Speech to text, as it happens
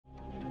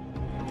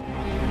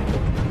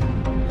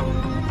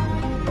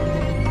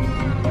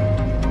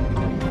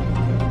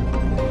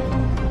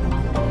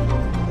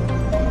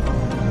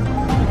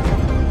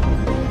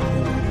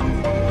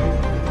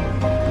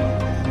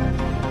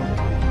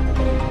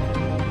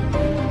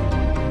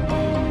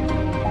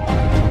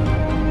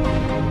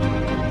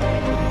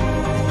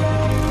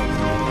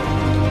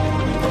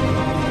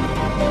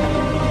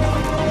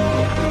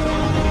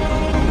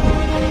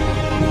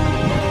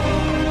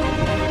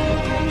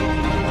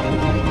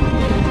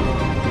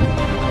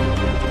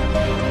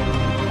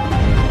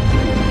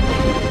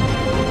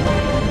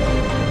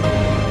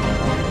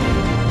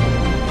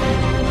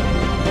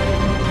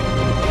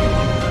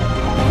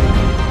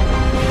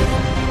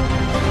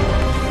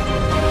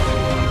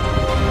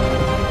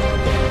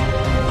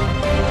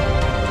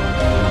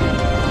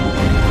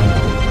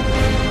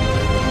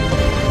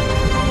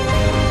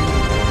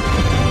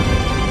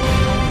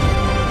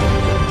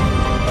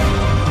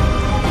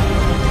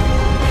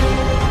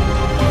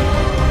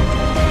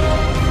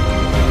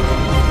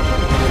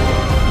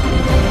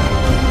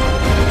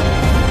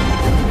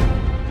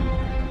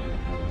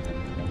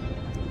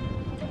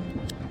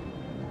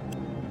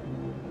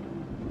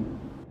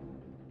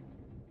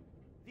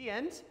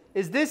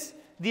Is this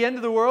the end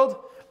of the world?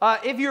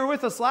 If you were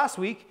with us last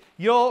week,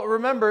 you'll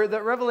remember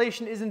that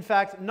Revelation is in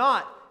fact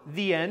not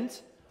the end.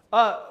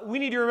 We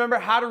need to remember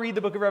how to read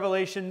the book of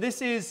Revelation.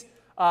 This is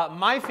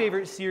my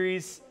favorite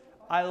series.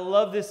 I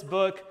love this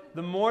book.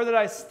 The more that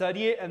I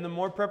study it and the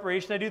more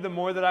preparation I do, the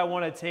more that I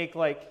want to take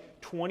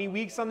like 20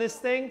 weeks on this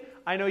thing.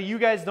 I know you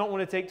guys don't want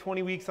to take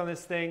 20 weeks on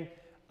this thing.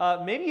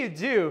 Maybe you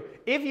do.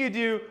 If you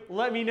do,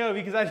 let me know,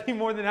 because I'd be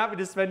more than happy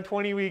to spend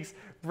 20 weeks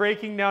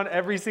breaking down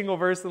every single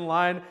verse and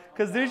line,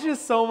 because there's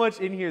just so much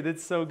in here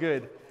that's so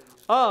good.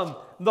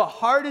 The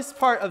hardest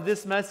part of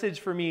this message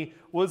for me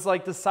was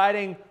like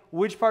deciding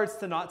which parts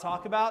to not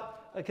talk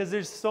about, because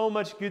there's so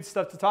much good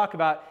stuff to talk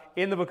about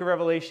in the book of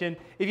Revelation.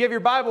 If you have your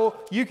Bible,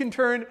 you can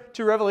turn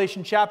to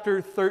Revelation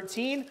chapter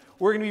 13.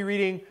 We're going to be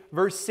reading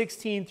verse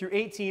 16 through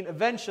 18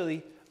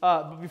 eventually.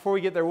 But before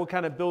we get there, we'll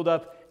kind of build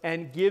up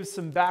and give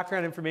some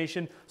background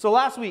information. So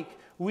last week,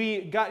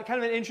 we got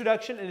kind of an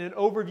introduction and an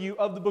overview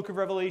of the book of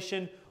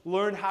Revelation,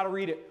 learned how to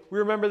read it. We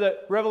remember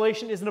that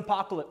Revelation is an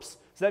apocalypse.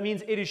 So that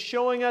means it is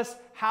showing us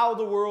how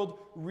the world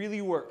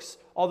really works.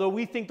 Although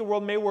we think the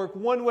world may work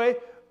one way,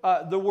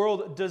 the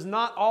world does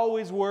not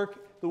always work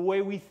the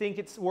way we think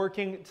it's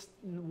working.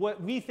 What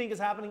we think is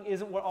happening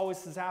isn't what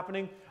always is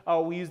happening.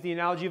 We use the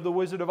analogy of the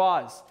Wizard of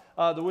Oz.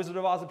 The Wizard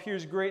of Oz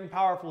appears great and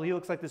powerful. He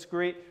looks like this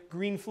great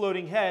green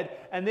floating head.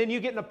 And then you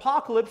get an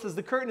apocalypse as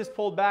the curtain is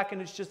pulled back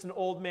and it's just an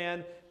old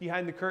man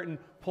behind the curtain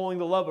pulling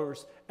the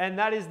levers. And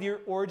that is the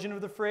origin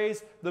of the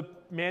phrase, the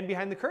man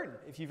behind the curtain,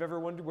 if you've ever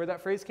wondered where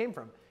that phrase came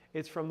from.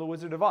 It's from the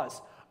Wizard of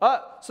Oz.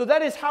 So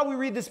that is how we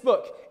read this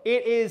book.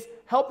 It is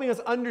helping us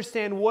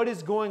understand what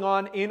is going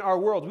on in our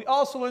world. We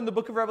also learn the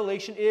book of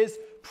Revelation is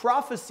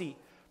prophecy.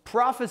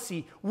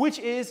 Prophecy, which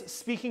is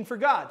speaking for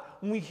God.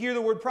 When we hear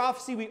the word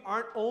prophecy, we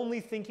aren't only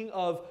thinking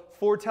of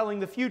foretelling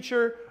the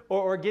future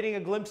or getting a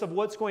glimpse of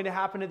what's going to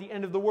happen at the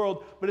end of the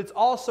world, but it's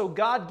also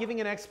God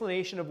giving an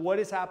explanation of what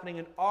is happening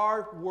in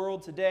our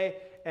world today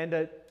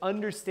and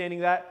understanding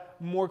that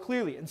more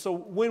clearly. And so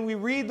when we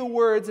read the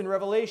words in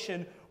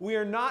Revelation, we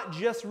are not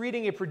just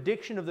reading a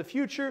prediction of the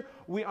future.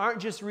 We aren't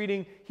just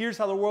reading, here's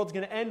how the world's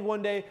going to end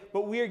one day,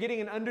 but we are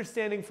getting an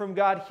understanding from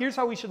God. Here's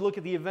how we should look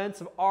at the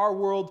events of our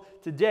world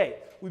today.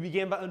 We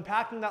began by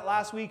unpacking that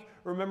last week,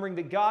 remembering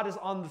that God is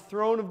on the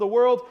throne of the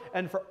world,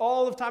 and for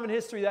all of time in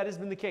history, that has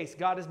been the case.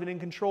 God has been in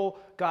control.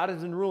 God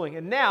has been ruling.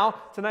 And now,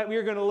 tonight, we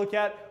are going to look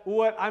at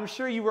what I'm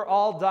sure you were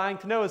all dying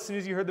to know as soon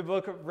as you heard the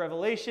book of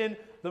Revelation,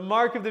 the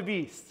mark of the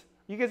beast.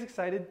 You guys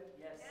excited?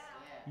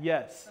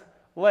 Yes.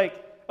 Like,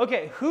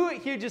 okay, who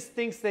here just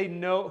thinks they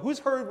know? Who's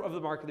heard of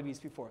the mark of the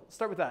beast before? Let's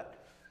start with that.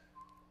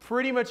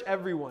 Pretty much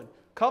everyone.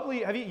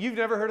 You've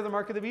never heard of the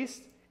mark of the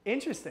beast?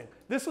 Interesting.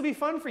 This will be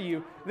fun for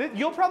you.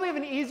 You'll probably have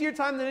an easier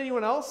time than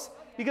anyone else,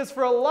 because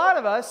for a lot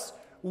of us,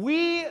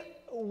 we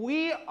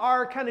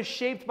are kind of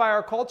shaped by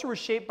our culture. We're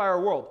shaped by our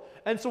world.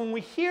 And so when we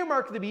hear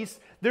Mark of the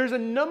Beast, there's a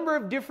number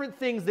of different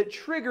things that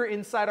trigger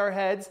inside our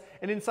heads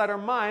and inside our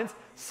minds.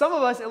 Some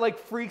of us, it like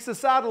freaks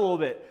us out a little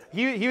bit.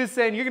 He was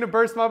saying, you're going to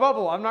burst my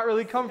bubble. I'm not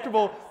really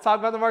comfortable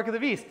talking about the Mark of the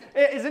Beast.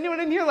 Is anyone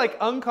in here like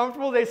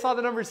uncomfortable? They saw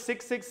the number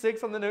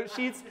 666 on the note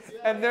sheets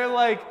and they're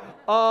like,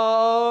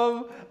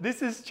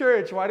 this is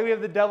church. Why do we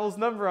have the devil's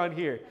number on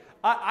here?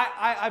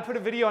 I put a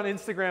video on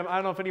Instagram. I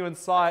don't know if anyone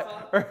saw it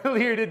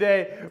earlier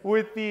today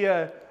with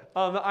the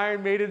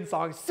Iron Maiden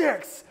song,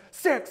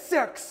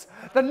 666,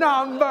 the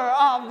number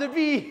of the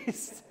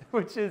beast,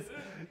 which is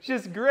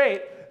just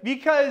great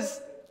because,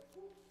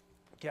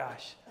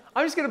 gosh,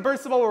 I'm just going to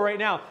burst the bubble right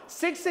now.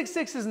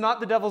 666 is not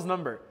the devil's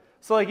number.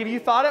 So like if you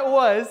thought it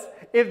was,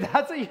 if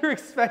that's what you're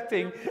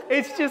expecting,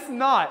 it's just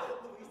not.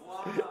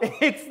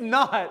 It's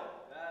not.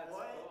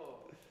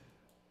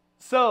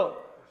 So,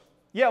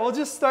 yeah, we'll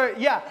just start.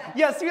 Yeah,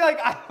 so you're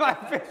like,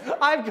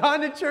 I've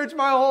gone to church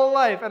my whole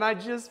life and I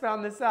just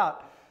found this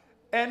out.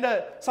 And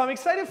so I'm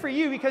excited for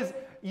you because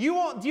you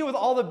won't deal with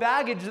all the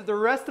baggage that the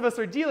rest of us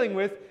are dealing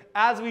with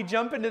as we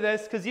jump into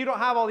this, because you don't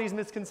have all these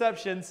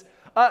misconceptions.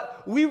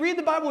 We read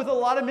the Bible with a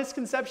lot of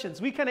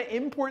misconceptions. We kind of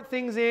import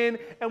things in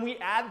and we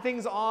add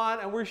things on,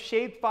 and we're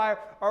shaped by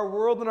our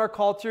world and our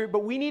culture,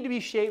 but we need to be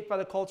shaped by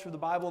the culture of the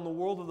Bible and the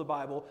world of the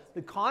Bible,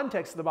 the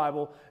context of the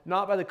Bible,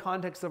 not by the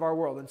context of our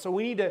world. And so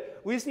we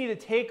just need to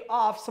take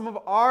off some of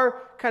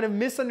our kind of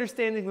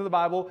misunderstandings of the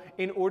Bible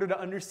in order to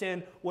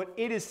understand what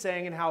it is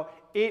saying and how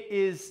it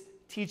is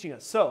teaching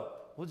us. So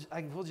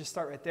we'll just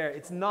start right there.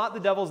 It's not the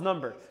devil's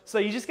number. So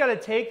you just got to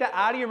take that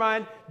out of your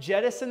mind,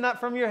 jettison that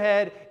from your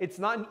head. It's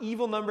not an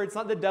evil number. It's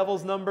not the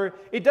devil's number.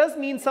 It does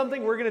mean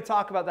something. We're going to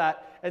talk about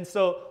that. And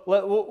so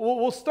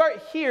we'll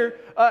start here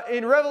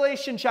in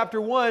Revelation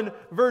chapter 1,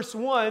 verse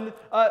 1.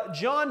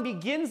 John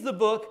begins the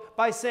book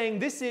by saying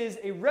this is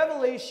a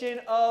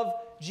revelation of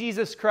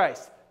Jesus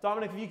Christ.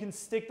 Dominic, if you can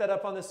stick that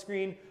up on the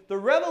screen. The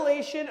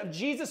revelation of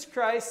Jesus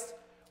Christ,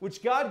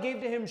 which God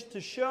gave to him to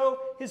show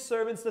his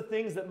servants the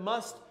things that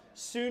must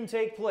soon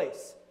take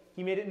place.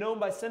 He made it known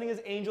by sending his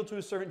angel to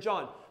his servant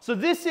John. So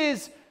this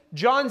is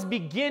John's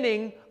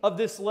beginning of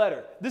this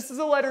letter. This is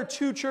a letter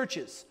to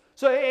churches.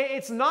 So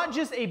it's not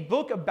just a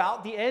book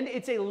about the end,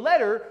 it's a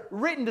letter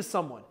written to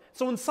someone.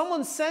 So when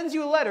someone sends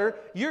you a letter,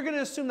 you're going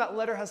to assume that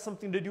letter has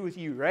something to do with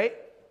you, right?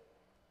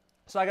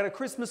 So I got a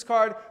Christmas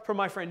card from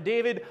my friend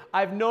David.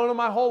 I've known him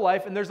my whole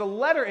life, and there's a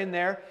letter in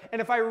there. And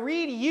if I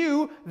read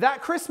you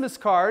that Christmas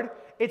card,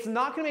 it's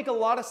not going to make a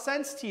lot of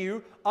sense to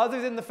you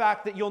other than the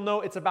fact that you'll know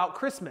it's about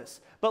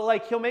Christmas. But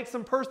like he'll make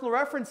some personal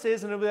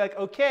references, and it'll be like,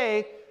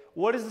 okay,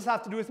 what does this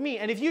have to do with me?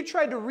 And if you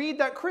tried to read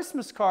that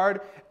Christmas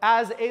card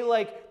as a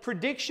like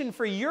prediction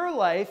for your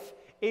life,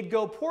 it'd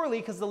go poorly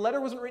because the letter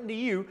wasn't written to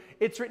you,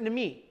 it's written to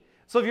me.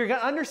 So if you're going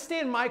to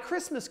understand my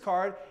Christmas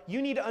card,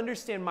 you need to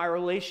understand my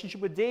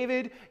relationship with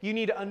David. You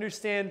need to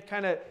understand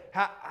kind of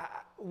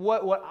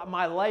what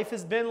my life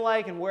has been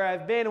like and where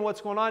I've been and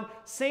what's going on.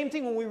 Same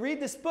thing when we read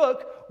this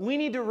book, we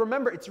need to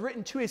remember it's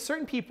written to a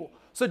certain people.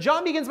 So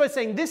John begins by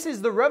saying this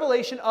is the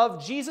revelation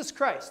of Jesus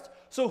Christ.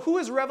 So who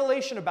is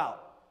Revelation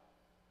about?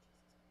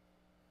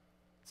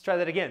 Let's try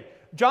that again.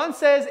 John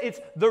says it's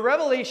the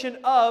revelation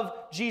of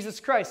Jesus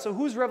Christ. So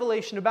who's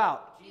Revelation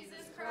about?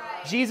 Jesus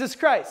Christ. Jesus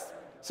Christ.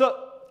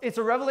 So it's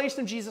a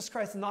revelation of Jesus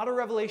Christ, not a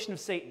revelation of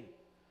Satan.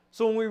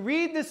 So when we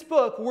read this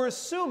book, we're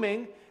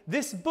assuming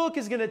this book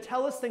is going to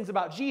tell us things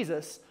about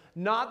Jesus,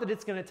 not that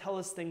it's going to tell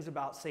us things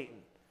about Satan.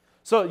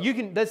 So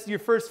that's your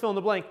first fill in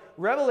the blank.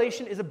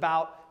 Revelation is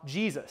about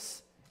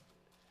Jesus.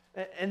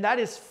 And that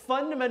is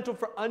fundamental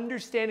for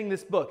understanding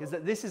this book, is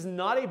that this is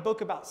not a book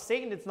about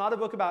Satan. It's not a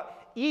book about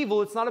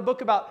evil. It's not a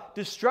book about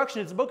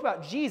destruction. It's a book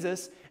about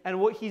Jesus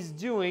and what he's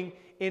doing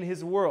in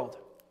his world.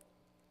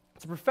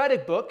 It's a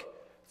prophetic book.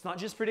 It's not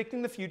just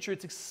predicting the future,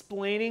 it's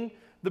explaining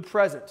the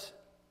present.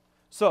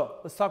 So,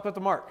 let's talk about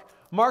the mark.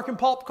 Mark in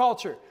pulp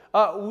culture.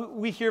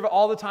 We hear of it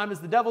all the time as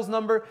the devil's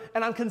number,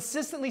 and I'm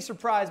consistently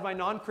surprised by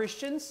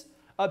non-Christians,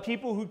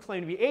 people who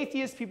claim to be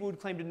atheists, people who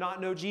claim to not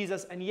know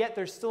Jesus, and yet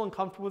they're still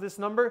uncomfortable with this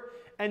number.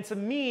 And to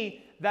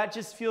me, that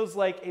just feels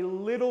like a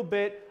little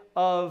bit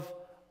of,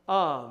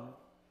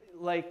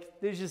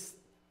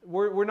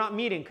 we're not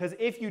meeting. Because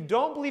if you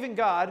don't believe in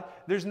God,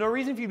 there's no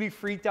reason for you to be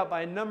freaked out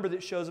by a number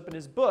that shows up in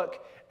his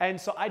book. And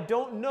so I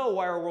don't know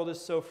why our world is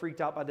so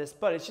freaked out by this,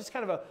 but it's just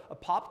kind of a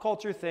pop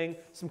culture thing,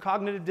 some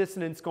cognitive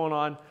dissonance going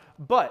on.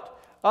 But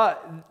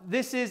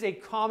this is a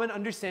common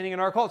understanding in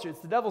our culture. It's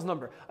the devil's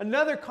number.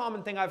 Another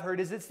common thing I've heard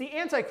is it's the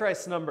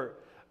Antichrist number.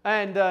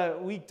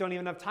 And we don't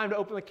even have time to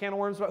open the can of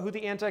worms about who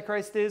the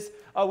Antichrist is.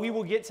 We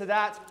will get to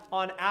that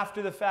on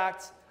After the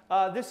Fact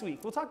this week.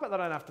 We'll talk about that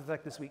on After the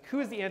Fact this week.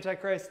 Who is the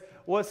Antichrist?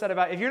 What's that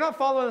about? If you're not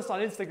following us on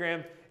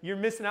Instagram, you're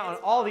missing out on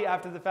all the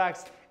After the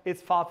Facts.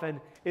 It's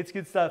popping. It's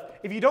good stuff.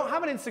 If you don't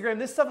have an Instagram,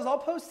 this stuff is all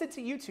posted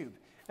to YouTube.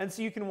 And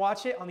so you can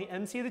watch it on the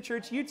MC of the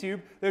Church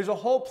YouTube. There's a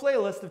whole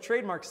playlist of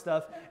Trademark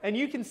stuff. And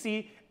you can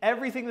see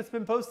everything that's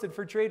been posted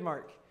for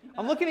Trademark.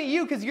 I'm looking at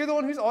you because you're the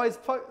one who's always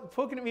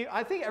poking at me.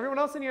 I think everyone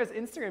else in here has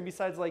Instagram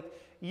besides like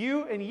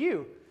you and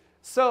you.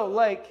 So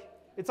like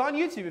it's on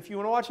YouTube. If you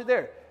want to watch it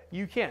there,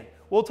 you can.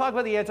 We'll talk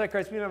about the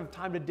Antichrist. We don't have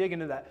time to dig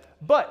into that.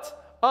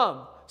 But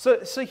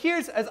so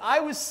here's, as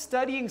I was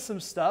studying some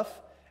stuff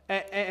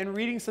and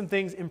reading some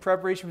things in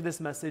preparation for this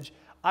message,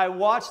 I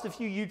watched a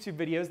few YouTube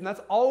videos, and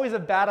that's always a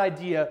bad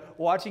idea,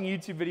 watching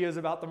YouTube videos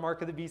about the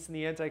mark of the beast and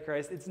the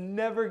Antichrist. It's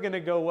never going to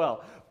go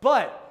well.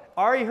 But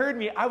Ari heard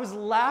me. I was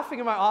laughing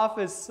in my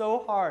office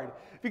so hard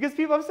because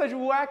people have such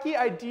wacky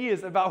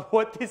ideas about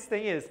what this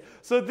thing is.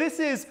 So this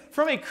is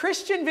from a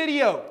Christian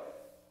video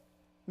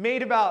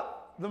made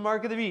about the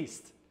mark of the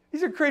beast.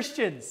 These are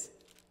Christians.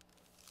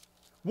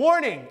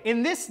 Warning,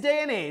 in this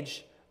day and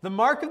age, the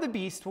mark of the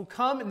beast will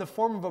come in the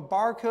form of a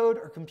barcode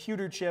or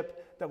computer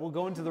chip that will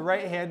go into the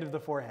right hand of the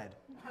forehead.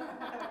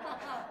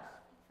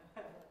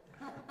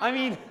 I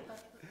mean,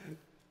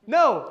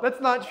 no,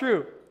 that's not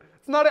true.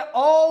 It's not at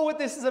all what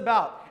this is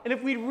about. And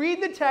if we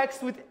read the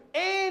text with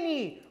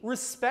any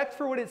respect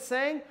for what it's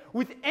saying,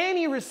 with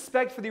any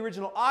respect for the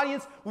original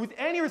audience, with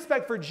any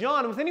respect for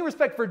John, with any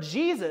respect for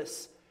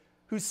Jesus,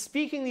 who's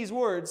speaking these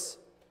words,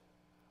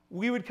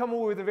 we would come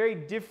away with a very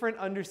different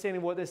understanding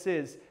of what this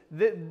is.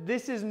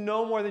 This is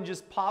no more than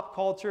just pop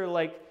culture,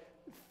 like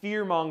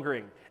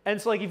fear-mongering.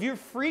 And so like if you're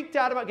freaked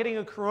out about getting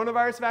a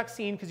coronavirus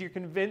vaccine because you're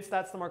convinced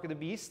that's the mark of the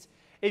beast,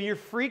 if you're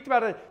freaked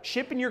about a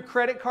chip in your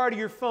credit card or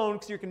your phone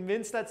because you're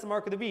convinced that's the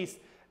mark of the beast,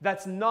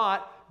 that's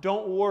not,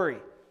 don't worry.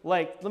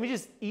 Like, let me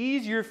just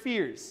ease your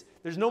fears.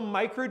 There's no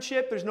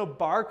microchip, there's no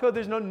barcode,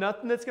 there's no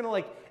nothing that's gonna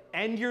like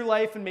end your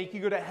life and make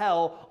you go to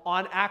hell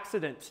on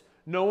accident.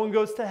 No one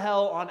goes to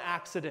hell on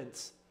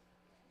accidents.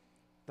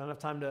 Don't have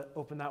time to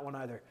open that one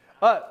either.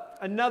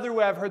 Another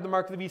way I've heard the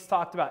mark of the beast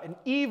talked about, an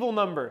evil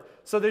number.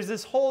 So there's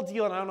this whole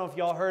deal, and I don't know if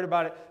y'all heard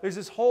about it, there's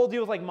this whole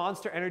deal with like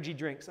Monster Energy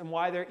drinks and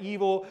why they're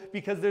evil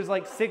because there's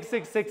like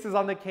 666s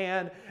on the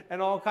can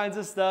and all kinds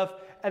of stuff.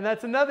 And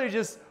that's another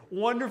just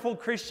wonderful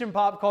Christian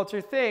pop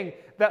culture thing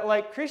that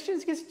like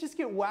Christians just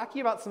get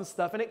wacky about some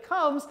stuff. And it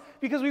comes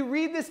because we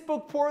read this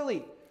book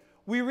poorly.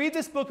 We read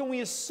this book and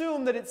we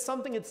assume that it's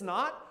something it's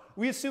not.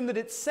 We assume that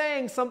it's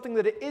saying something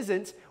that it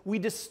isn't. We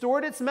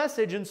distort its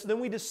message, and so then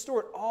we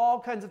distort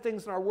all kinds of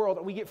things in our world,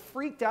 and we get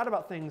freaked out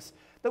about things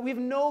that we have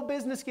no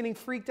business getting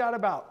freaked out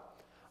about.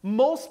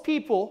 Most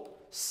people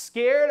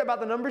scared about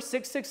the number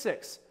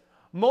 666,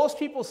 Most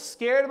people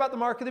scared about the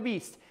mark of the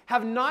beast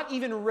have not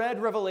even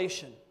read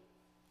Revelation.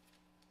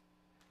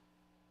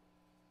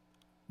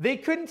 They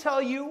couldn't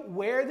tell you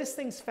where this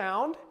thing's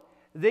found.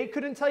 They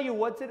couldn't tell you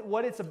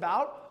what it's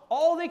about.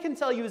 All they can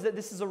tell you is that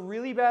this is a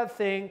really bad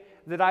thing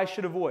that I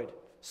should avoid.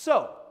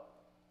 So,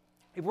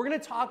 if we're going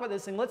to talk about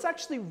this thing, let's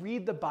actually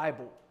read the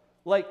Bible.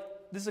 Like,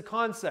 this is a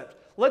concept.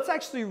 Let's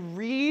actually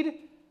read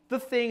the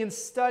thing and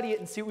study it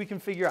and see what we can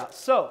figure out.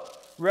 So,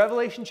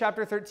 Revelation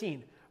chapter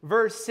 13,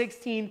 verse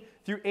 16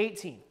 through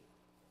 18.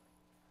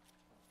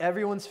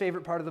 Everyone's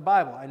favorite part of the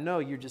Bible. I know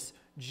you're just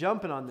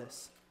jumping on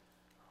this.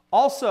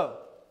 Also,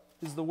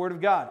 this is the word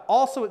of God.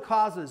 Also, it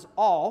causes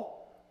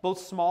all, both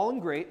small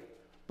and great,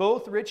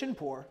 both rich and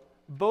poor,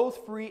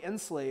 both free and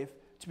slave,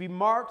 to be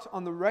marked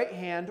on the right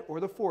hand or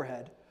the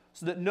forehead,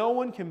 so that no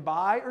one can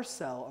buy or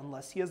sell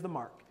unless he has the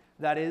mark.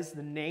 That is,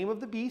 the name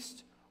of the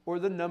beast or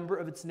the number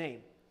of its name.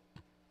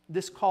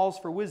 This calls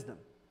for wisdom.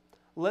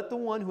 Let the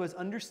one who has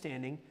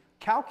understanding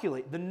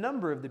calculate the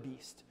number of the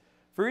beast,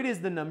 for it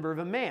is the number of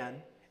a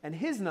man, and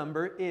his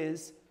number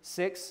is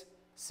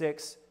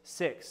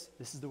 666.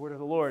 This is the word of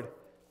the Lord.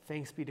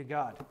 Thanks be to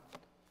God.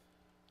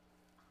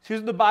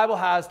 Here's what the Bible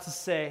has to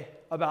say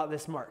about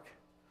this mark.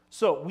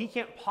 So we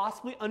can't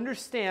possibly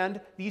understand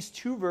these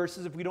two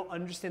verses if we don't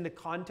understand the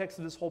context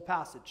of this whole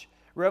passage.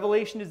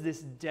 Revelation is this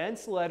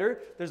dense letter.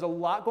 There's a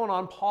lot going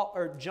on.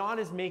 John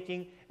is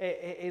making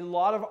a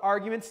lot of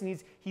arguments,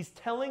 and he's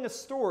telling a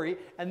story,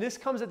 and this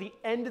comes at the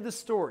end of the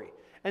story.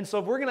 And so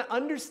if we're going to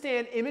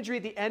understand imagery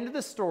at the end of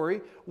the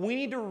story, we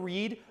need to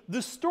read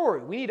the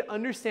story. We need to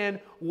understand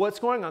what's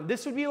going on.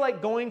 This would be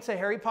like going to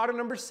Harry Potter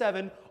number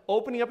 7,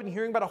 opening up and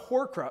hearing about a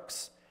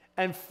Horcrux,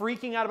 and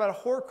freaking out about a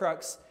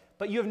Horcrux,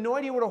 but you have no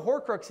idea what a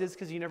Horcrux is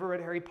because you never read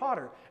Harry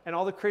Potter. And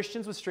all the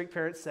Christians with strict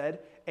parents said,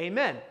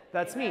 amen.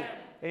 That's me.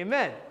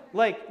 Amen.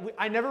 Like,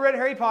 I never read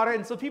Harry Potter,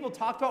 and so people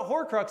talked about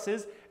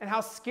Horcruxes and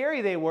how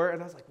scary they were,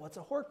 and I was like, what's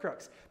a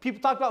Horcrux?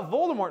 People talked about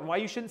Voldemort and why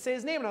you shouldn't say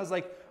his name, and I was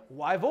like,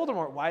 why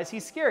Voldemort? Why is he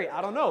scary?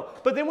 I don't know.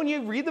 But then when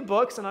you read the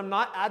books, and I'm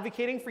not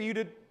advocating for you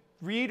to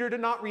read or to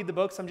not read the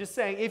books, I'm just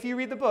saying, if you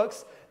read the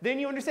books, then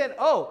you understand,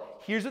 oh,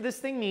 here's what this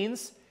thing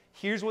means.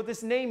 Here's what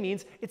this name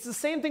means. It's the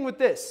same thing with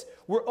this.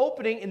 We're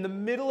opening in the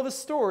middle of a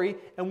story,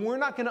 and we're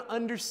not going to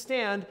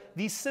understand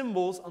these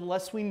symbols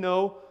unless we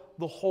know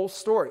the whole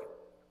story.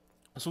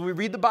 So when we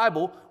read the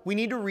Bible, we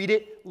need to read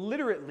it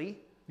literally,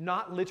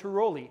 not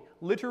literally.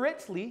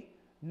 Literately,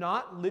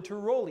 not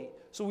literally.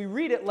 So we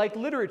read it like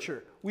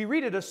literature. We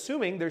read it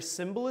assuming there's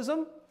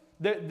symbolism,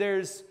 that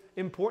there's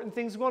important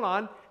things going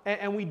on,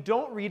 and we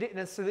don't read it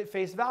necessarily at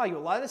face value. A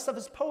lot of this stuff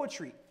is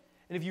poetry.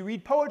 And if you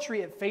read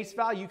poetry at face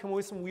value, you come away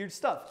with some weird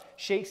stuff.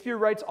 Shakespeare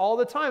writes all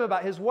the time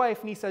about his wife,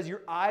 and he says,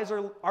 your eyes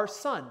are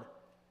sun.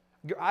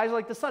 Your eyes are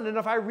like the sun. And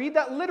if I read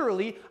that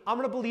literally, I'm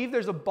going to believe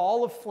there's a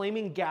ball of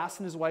flaming gas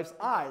in his wife's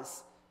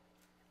eyes.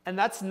 And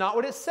that's not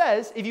what it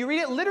says. If you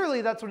read it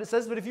literally, that's what it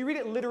says. But if you read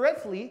it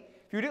literately,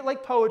 if you read it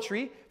like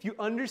poetry, if you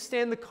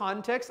understand the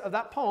context of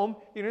that poem,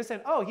 you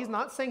understand, oh, he's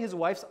not saying his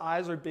wife's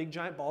eyes are big,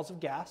 giant balls of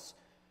gas.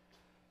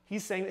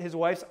 He's saying that his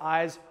wife's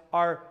eyes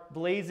are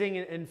blazing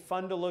and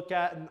fun to look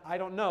at, and I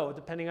don't know,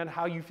 depending on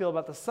how you feel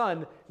about the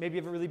sun, maybe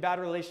you have a really bad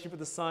relationship with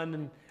the sun,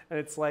 and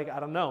it's like,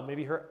 I don't know,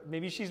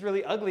 maybe she's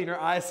really ugly and her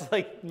eyes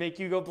like make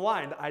you go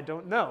blind. I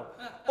don't know.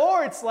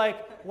 Or it's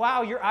like,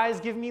 wow, your eyes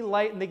give me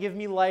light and they give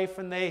me life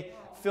and they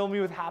fill me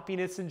with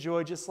happiness and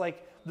joy, just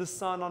like the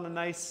sun on a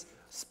nice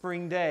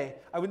spring day.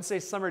 I wouldn't say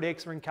summer day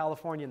because we're in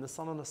California and the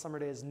sun on a summer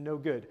day is no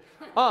good.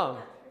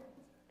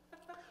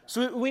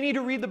 So we need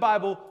to read the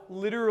Bible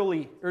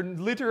literally, or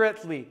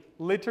literately.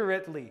 We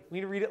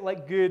need to read it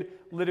like good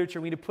literature.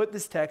 We need to put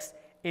this text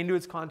into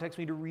its context.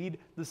 We need to read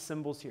the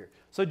symbols here.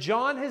 So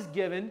John has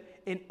given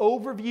an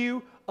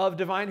overview of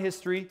divine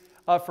history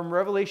from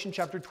Revelation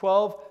chapter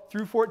 12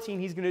 through 14.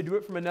 He's going to do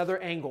it from another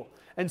angle.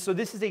 And so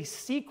this is a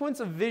sequence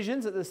of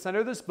visions at the center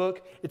of this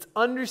book. It's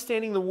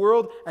understanding the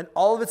world and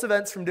all of its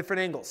events from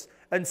different angles.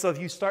 And so if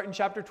you start in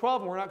chapter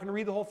 12, and we're not going to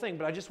read the whole thing,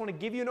 but I just want to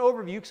give you an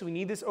overview because we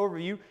need this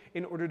overview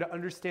in order to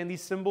understand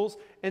these symbols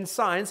and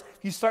signs.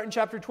 If you start in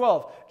chapter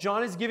 12,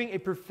 John is giving a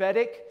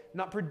prophetic,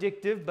 not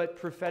predictive, but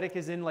prophetic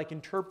as in like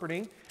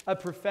interpreting, a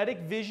prophetic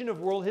vision of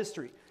world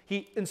history.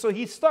 And so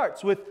he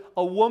starts with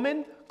a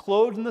woman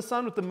clothed in the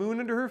sun with the moon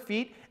under her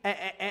feet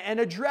and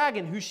a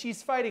dragon who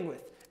she's fighting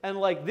with. And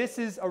like, this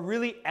is a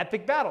really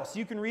epic battle. So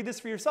you can read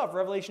this for yourself.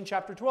 Revelation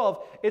chapter 12,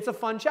 it's a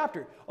fun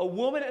chapter. A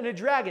woman and a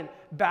dragon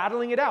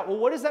battling it out. Well,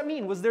 what does that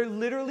mean? Was there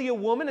literally a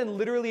woman and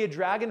literally a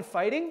dragon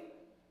fighting?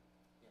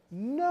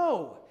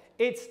 No.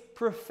 It's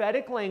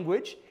prophetic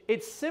language.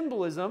 It's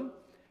symbolism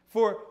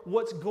for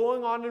what's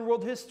going on in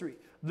world history.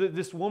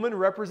 This woman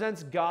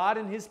represents God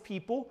and his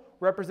people,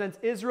 represents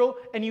Israel.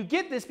 And you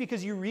get this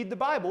because you read the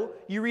Bible.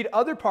 You read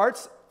other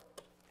parts.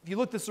 If you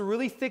look, this is a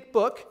really thick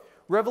book.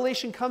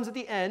 Revelation comes at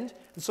the end,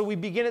 and so we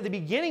begin at the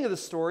beginning of the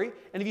story,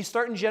 and if you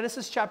start in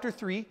Genesis chapter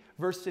 3,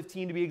 verse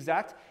 15 to be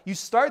exact, you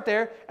start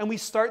there, and we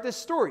start this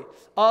story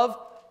of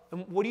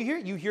And what do you hear?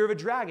 You hear of a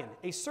dragon,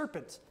 a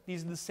serpent.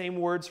 These are the same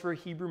words for a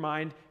Hebrew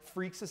mind.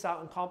 Freaks us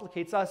out and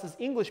complicates us as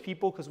English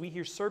people because we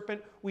hear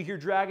serpent, we hear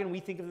dragon, we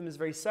think of them as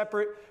very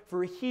separate.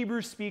 For a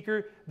Hebrew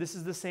speaker, this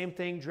is the same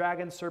thing.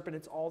 Dragon, serpent,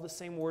 it's all the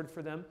same word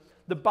for them.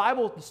 The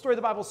story of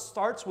the Bible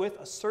starts with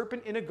a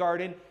serpent in a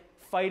garden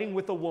fighting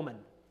with a woman.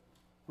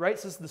 Right?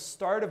 So this is the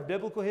start of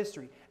biblical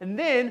history. And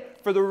then,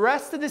 for the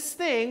rest of this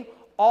thing,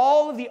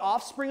 all of the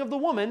offspring of the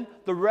woman,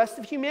 the rest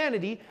of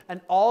humanity, and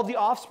all of the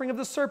offspring of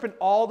the serpent,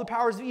 all the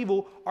powers of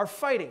evil are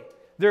fighting.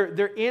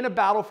 They're in a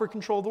battle for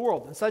control of the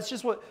world. And so that's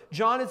just what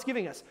John is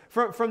giving us.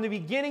 From the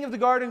beginning of the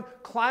garden,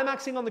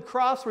 climaxing on the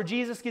cross where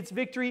Jesus gets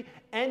victory,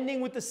 ending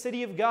with the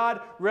city of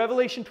God,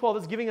 Revelation 12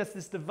 is giving us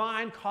this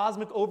divine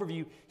cosmic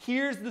overview.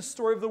 Here's the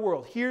story of the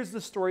world. Here's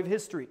the story of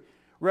history.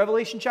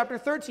 Revelation chapter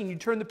 13, you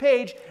turn the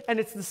page, and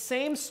it's the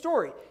same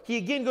story. He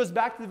again goes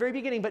back to the very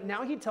beginning, but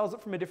now he tells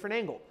it from a different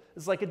angle.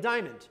 It's like a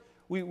diamond.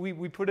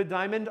 We put a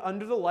diamond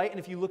under the light, and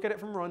if you look at it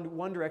from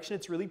one direction,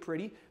 it's really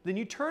pretty. Then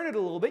you turn it a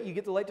little bit, you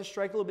get the light to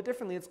strike a little bit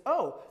differently. It's,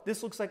 oh,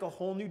 this looks like a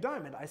whole new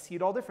diamond. I see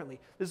it all differently.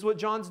 This is what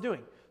John's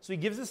doing. So he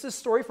gives us this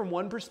story from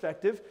one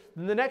perspective.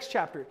 Then the next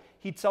chapter,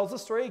 he tells the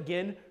story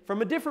again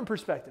from a different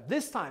perspective.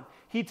 This time,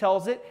 he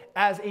tells it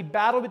as a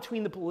battle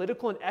between the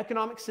political and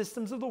economic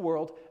systems of the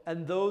world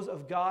and those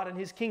of God and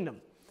his kingdom.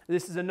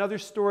 This is another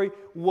story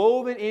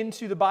woven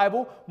into the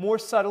Bible more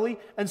subtly.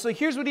 And so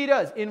here's what he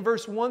does. In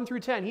verse 1 through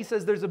 10, he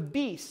says, there's a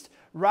beast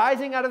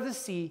rising out of the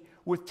sea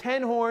with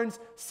 10 horns,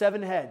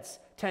 7 heads,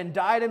 10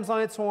 diadems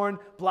on its horn,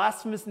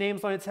 blasphemous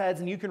names on its heads.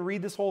 And you can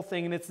read this whole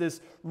thing, and it's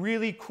this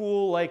really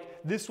cool,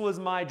 like, this was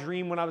my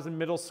dream when I was in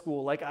middle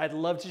school. Like, I'd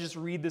love to just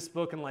read this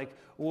book and like,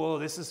 whoa,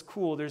 this is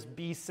cool. There's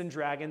beasts and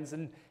dragons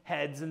and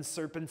heads and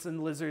serpents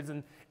and lizards,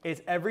 and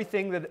it's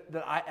everything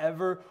that I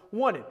ever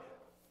wanted.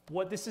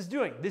 What this is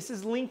doing. This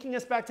is linking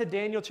us back to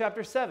Daniel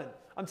chapter 7.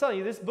 I'm telling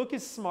you, this book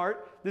is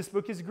smart. This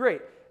book is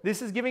great.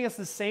 This is giving us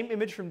the same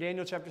image from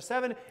Daniel chapter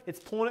 7. It's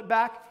pulling it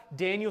back.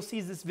 Daniel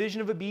sees this vision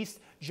of a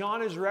beast.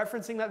 John is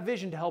referencing that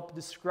vision to help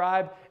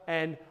describe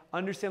and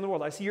understand the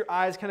world. I see your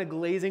eyes kind of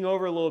glazing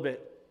over a little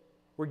bit.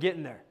 We're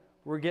getting there.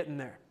 We're getting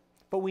there.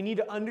 But we need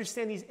to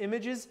understand these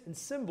images and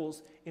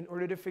symbols in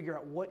order to figure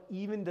out what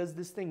even does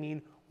this thing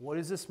mean? What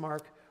is this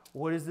mark?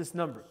 What is this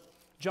number?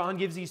 John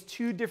gives these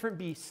 2 different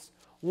beasts.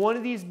 One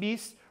of these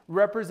beasts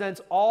represents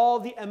all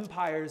the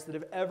empires that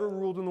have ever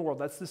ruled in the world.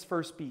 That's this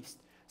first beast.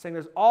 Saying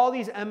there's all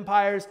these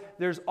empires,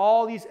 there's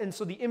all these, and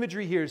so the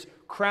imagery here is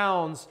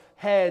crowns,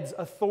 heads,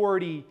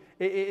 authority.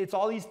 It's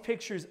all these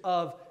pictures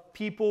of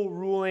people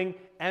ruling,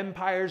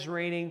 empires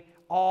reigning,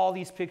 all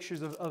these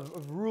pictures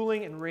of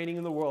ruling and reigning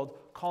in the world,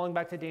 calling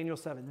back to Daniel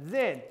 7.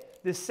 Then,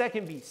 this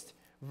second beast,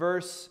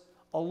 verse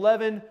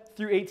 11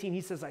 through 18,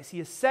 he says, I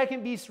see a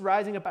second beast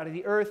rising up out of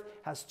the earth,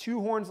 has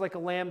 2 horns like a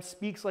lamb,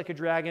 speaks like a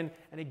dragon,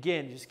 and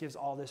again, just gives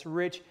all this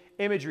rich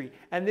imagery.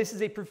 And this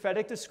is a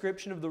prophetic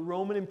description of the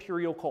Roman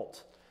imperial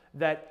cult,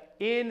 that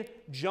in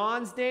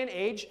John's day and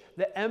age,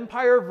 the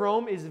empire of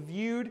Rome is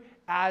viewed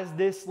as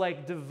this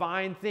like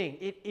divine thing.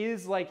 It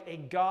is like a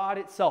god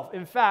itself.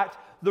 In fact,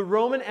 the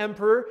Roman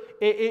emperor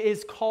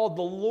is called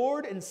the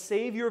Lord and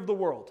Savior of the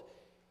world.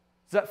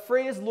 Does that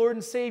phrase, Lord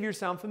and Savior,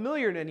 sound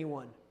familiar to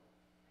anyone?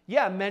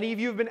 Yeah, many of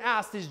you have been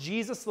asked, is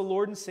Jesus the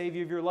Lord and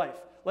Savior of your life?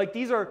 Like,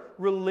 these are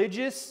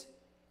religious,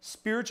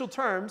 spiritual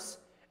terms,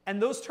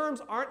 and those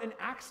terms aren't an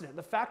accident.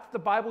 The fact that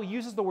the Bible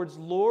uses the words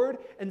Lord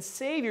and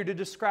Savior to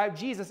describe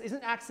Jesus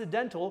isn't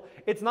accidental.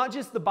 It's not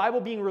just the Bible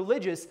being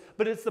religious,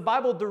 but it's the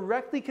Bible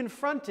directly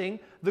confronting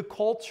the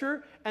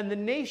culture and the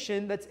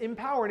nation that's in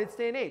power in its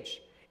day and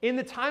age. In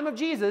the time of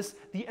Jesus,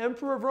 the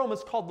emperor of Rome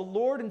is called the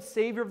Lord and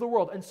Savior of the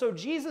world. And so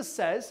Jesus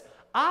says,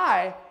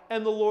 I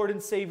am the Lord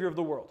and Savior of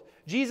the world.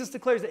 Jesus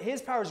declares that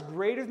his power is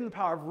greater than the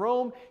power of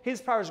Rome.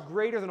 His power is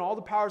greater than all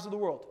the powers of the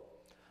world.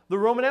 The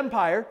Roman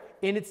Empire,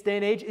 in its day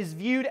and age, is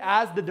viewed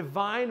as the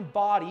divine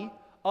body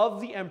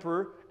of the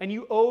emperor, and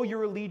you owe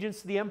your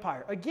allegiance to the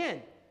empire.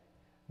 Again,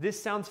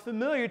 this sounds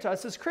familiar to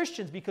us as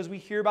Christians because we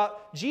hear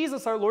about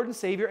Jesus, our Lord and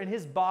Savior, and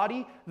his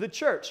body, the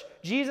church.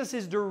 Jesus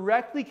is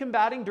directly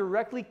combating,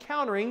 directly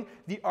countering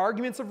the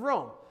arguments of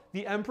Rome.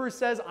 The emperor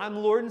says, I'm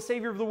Lord and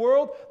Savior of the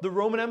world. The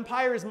Roman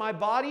Empire is my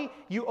body.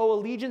 You owe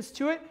allegiance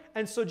to it.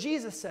 And so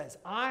Jesus says,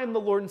 I'm the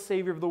Lord and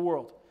Savior of the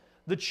world.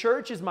 The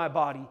church is my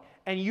body,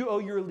 and you owe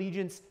your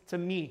allegiance to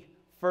me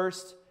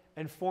first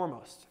and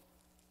foremost.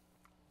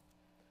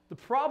 The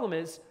problem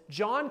is,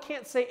 John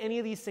can't say any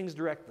of these things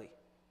directly.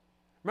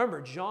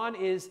 Remember, John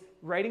is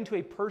writing to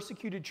a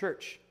persecuted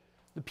church.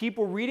 The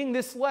people reading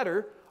this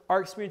letter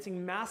are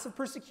experiencing massive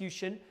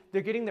persecution.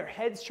 They're getting their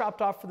heads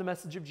chopped off for the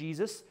message of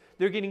Jesus.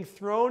 They're getting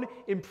thrown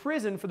in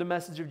prison for the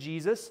message of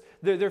Jesus.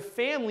 Their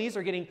families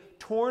are getting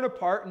torn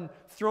apart and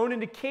thrown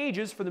into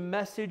cages for the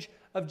message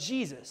of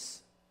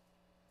Jesus.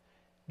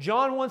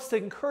 John wants to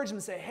encourage them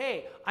and say,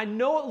 hey, I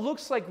know it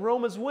looks like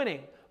Rome is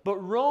winning, but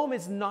Rome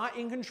is not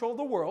in control of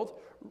the world.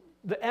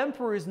 The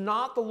emperor is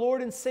not the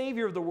Lord and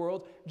Savior of the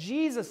world.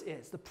 Jesus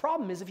is. The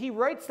problem is, if he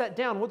writes that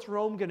down, what's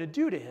Rome going to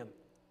do to him?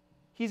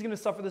 He's going to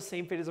suffer the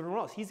same fate as everyone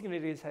else. He's going to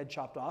get his head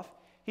chopped off.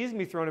 He's going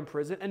to be thrown in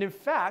prison. And in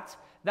fact,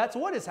 that's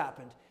what has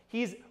happened.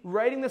 He's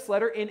writing this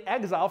letter in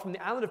exile from the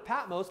island of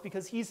Patmos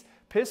because he's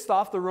pissed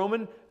off the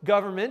Roman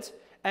government.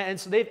 And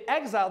so they've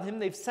exiled him.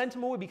 They've sent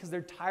him away because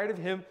they're tired of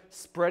him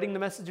spreading the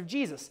message of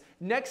Jesus.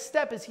 Next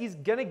step is he's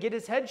going to get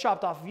his head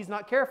chopped off if he's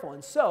not careful.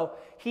 And so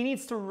he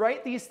needs to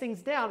write these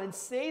things down and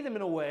say them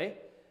in a way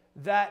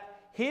that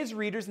his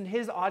readers and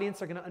his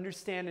audience are going to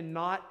understand and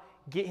not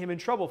get him in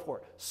trouble for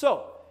it.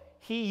 So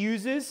he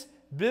uses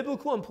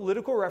biblical and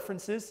political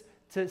references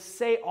to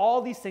say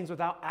all these things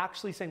without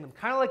actually saying them.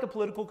 Kind of like a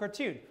political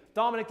cartoon.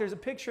 Dominic, there's a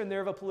picture in there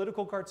of a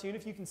political cartoon.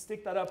 If you can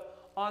stick that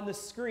up on the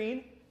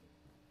screen.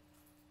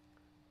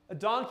 A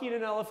donkey and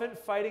an elephant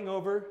fighting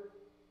over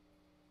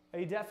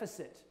a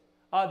deficit.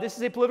 This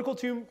is a political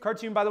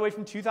cartoon, by the way,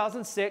 from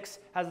 2006.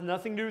 Has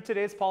nothing to do with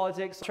today's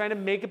politics. Trying to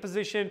make a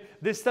position.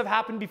 This stuff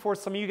happened before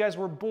some of you guys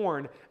were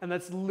born, and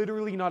that's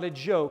literally not a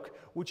joke,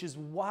 which is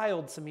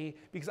wild to me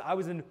because I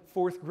was in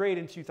 4th grade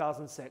in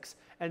 2006.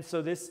 And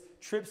so this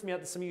trips me out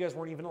that some of you guys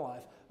weren't even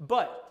alive.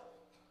 But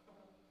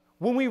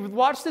when we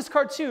watch this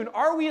cartoon,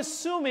 are we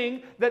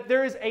assuming that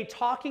there is a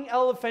talking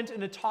elephant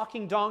and a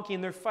talking donkey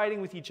and they're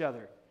fighting with each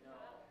other?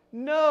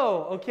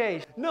 No,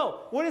 okay. No,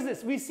 what is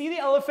this? We see the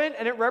elephant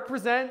and it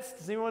represents,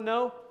 does anyone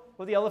know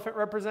what the elephant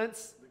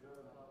represents?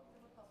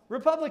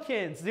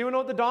 Republicans. Does anyone know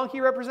what the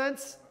donkey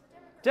represents?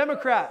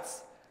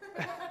 Democrats.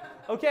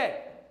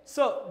 Okay,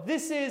 so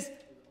this is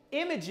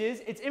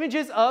images. It's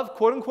images of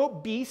quote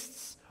unquote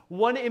beasts.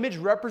 One image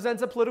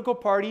represents a political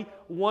party.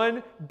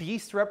 One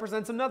beast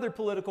represents another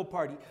political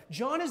party.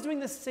 John is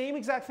doing the same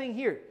exact thing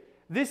here.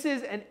 This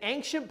is an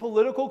ancient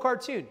political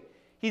cartoon.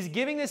 He's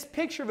giving this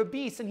picture of a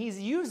beast, and he's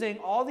using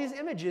all these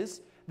images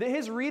that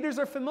his readers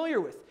are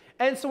familiar with.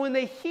 And so when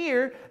they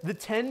hear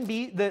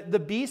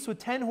the beast with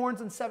 10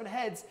 horns and 7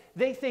 heads,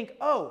 they think,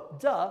 oh,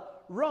 duh,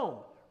 Rome.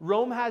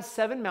 Rome has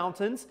 7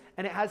 mountains,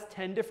 and it has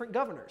 10 different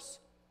governors.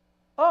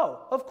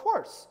 Oh, of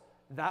course.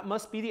 That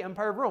must be the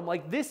Empire of Rome.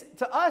 Like this,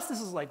 to us,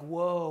 this is like,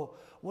 whoa,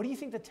 what do you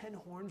think the 10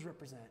 horns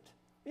represent?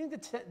 What do you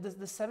think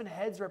the 7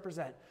 heads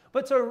represent?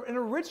 But to an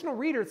original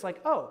reader, it's like,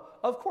 oh,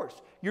 of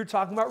course, you're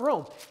talking about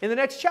Rome. In the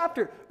next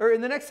chapter, or in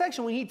the next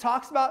section, when he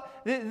talks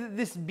about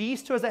this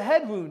beast who has a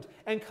head wound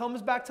and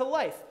comes back to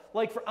life,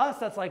 like for us,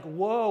 that's like,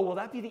 whoa, will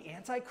that be the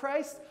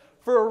Antichrist?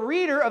 For a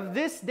reader of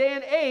this day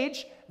and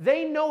age,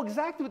 they know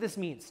exactly what this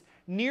means.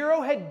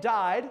 Nero had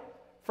died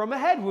from a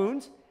head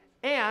wound,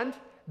 and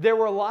there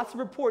were lots of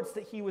reports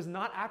that he was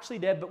not actually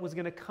dead, but was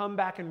going to come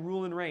back and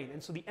rule and reign.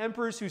 And so the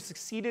emperors who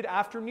succeeded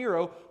after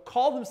Nero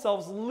called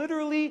themselves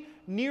literally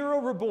Nero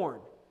Reborn.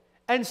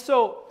 And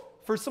so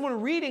for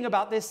someone reading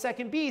about this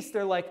second beast,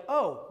 they're like,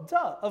 oh,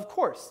 duh, of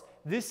course.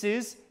 This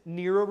is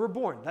Nero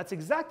Reborn. That's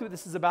exactly what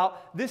this is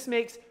about. This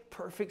makes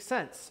perfect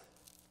sense.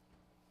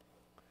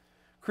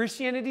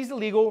 Christianity is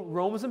illegal.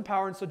 Rome is in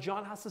power. And so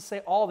John has to say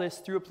all this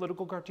through a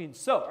political cartoon.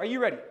 So are you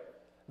ready?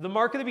 The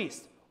mark of the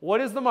beast.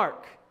 What is the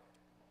mark?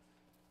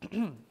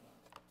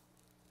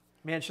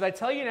 Man, should I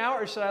tell you now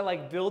or should I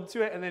like build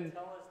to it and then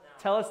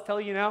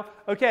tell you now?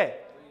 Okay,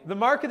 the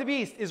mark of the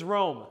beast is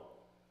Rome.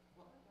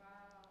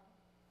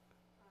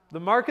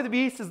 The mark of the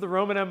beast is the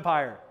Roman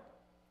Empire.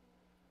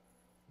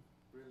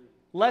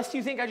 Lest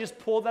you think I just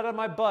pulled that out of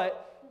my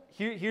butt,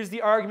 here's the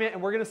argument,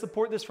 and we're going to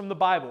support this from the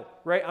Bible,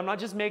 right? I'm not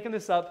just making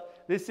this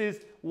up. This is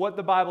what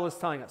the Bible is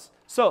telling us.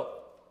 So,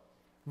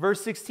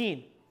 verse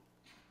 16.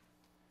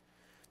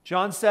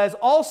 John says,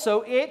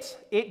 also it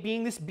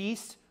being this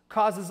beast,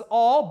 causes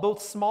all,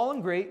 both small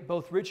and great,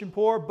 both rich and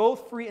poor,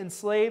 both free and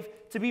slave,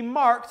 to be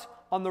marked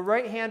on the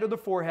right hand or the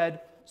forehead,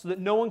 so that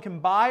no one can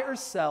buy or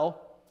sell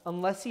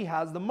unless he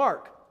has the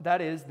mark. That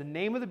is, the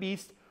name of the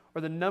beast or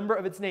the number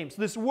of its name.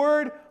 So this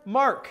word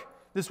mark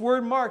is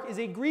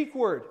a Greek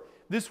word.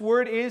 This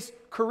word is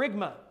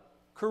charagma.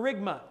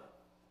 Charagma.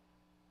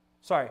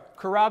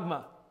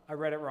 I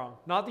read it wrong.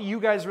 Not that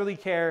you guys really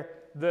care.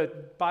 The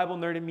Bible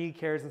nerd in me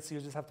cares, and so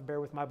you just have to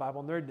bear with my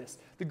Bible nerdness.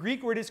 The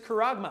Greek word is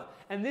charagma,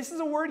 and this is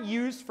a word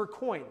used for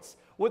coins.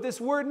 What this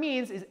word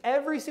means is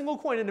every single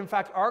coin, and in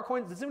fact, our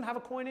coins, does anyone have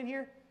a coin in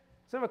here?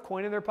 Does anyone have a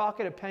coin in their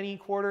pocket? A penny,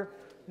 quarter,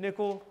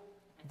 nickel,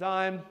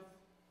 dime?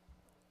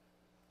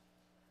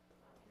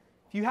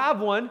 If you have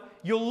one,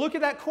 you'll look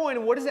at that coin,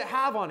 and what does it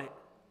have on it?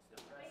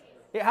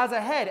 It has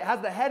a head. It has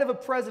the head of a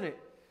president.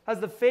 It has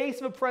the face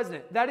of a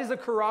president. That is a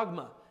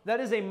charagma. That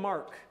is a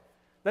mark.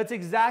 That's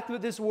exactly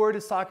what this word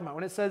is talking about.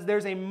 When it says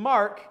there's a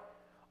mark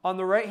on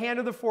the right hand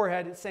of the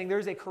forehead, it's saying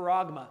there's a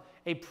charagma,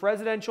 a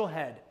presidential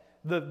head,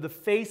 the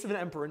face of an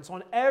emperor. And so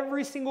on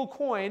every single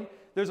coin,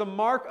 there's a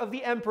mark of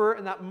the emperor,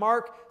 and that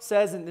mark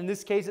says, and in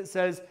this case it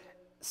says,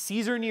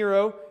 Caesar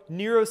Nero,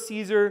 Nero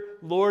Caesar,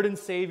 Lord and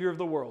Savior of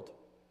the world.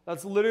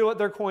 That's literally what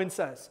their coin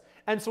says.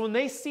 And so when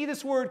they see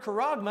this word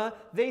charagma,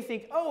 they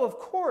think, oh, of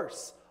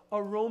course,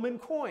 a Roman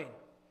coin.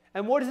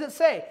 And what does it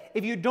say?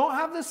 If you don't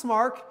have this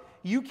mark,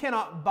 you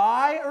cannot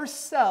buy or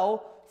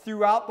sell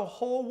throughout the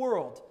whole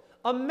world.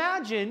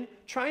 Imagine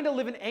trying to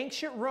live in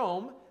ancient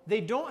Rome.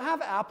 They don't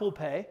have Apple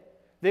Pay.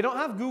 They don't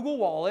have Google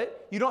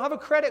Wallet. You don't have a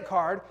credit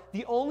card.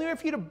 The only way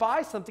for you to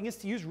buy something is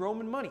to use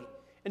Roman money.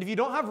 And if you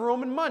don't have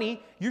Roman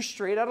money, you're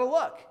straight out of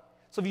luck.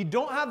 So if you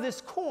don't have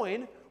this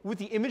coin with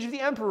the image of the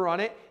emperor on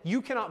it,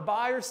 you cannot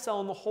buy or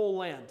sell in the whole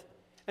land.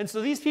 And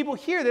so these people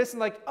hear this and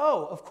like,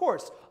 oh, of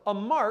course, a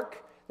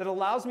mark that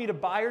allows me to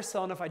buy or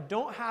sell, and if I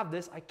don't have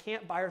this, I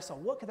can't buy or sell.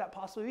 What could that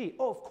possibly be?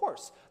 Oh, of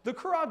course, the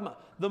charagma,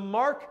 the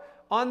mark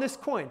on this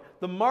coin,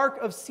 the mark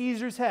of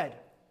Caesar's head.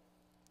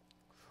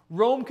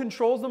 Rome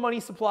controls the money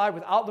supply.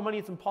 Without the money,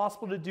 it's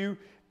impossible to do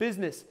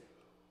business.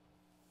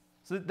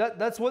 So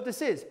that's what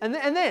this is. And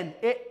then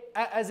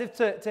as if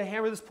to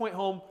hammer this point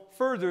home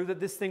further, that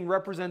this thing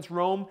represents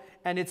Rome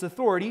and its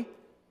authority,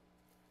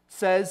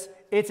 says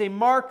it's a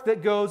mark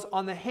that goes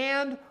on the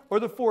hand or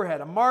the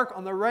forehead, a mark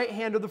on the right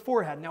hand or the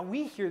forehead. Now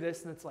we hear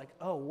this and it's like,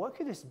 oh, what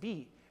could this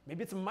be?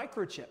 Maybe it's a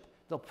microchip.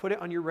 They'll put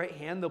it on your right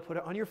hand, they'll put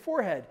it on your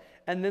forehead,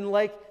 and then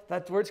like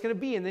that's where it's going to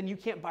be, and then you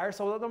can't buy or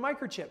sell without the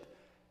microchip.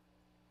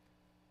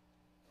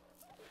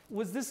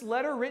 Was this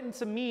letter written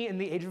to me in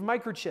the age of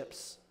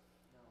microchips?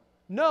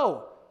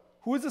 No.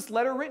 Who is this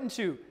letter written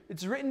to?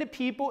 It's written to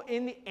people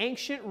in the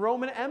ancient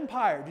Roman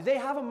Empire. Do they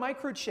have a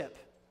microchip?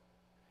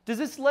 Does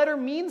this letter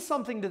mean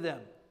something to them?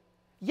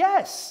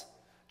 Yes.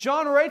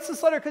 John writes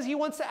this letter because he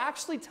wants to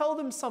actually tell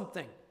them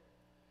something.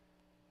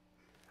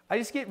 I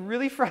just get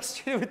really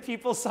frustrated with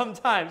people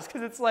sometimes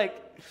because it's like,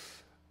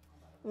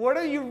 what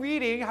are you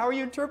reading? How are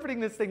you interpreting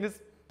this thing? This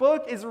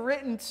book is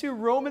written to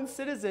Roman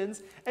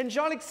citizens, and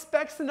John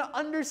expects them to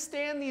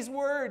understand these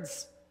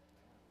words.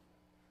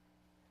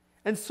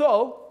 And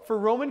so, for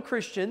Roman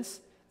Christians,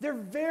 they're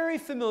very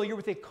familiar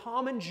with a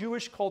common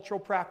Jewish cultural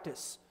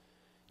practice.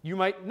 You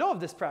might know of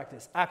this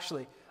practice,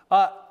 actually.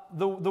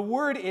 The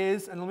word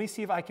is, and let me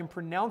see if I can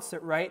pronounce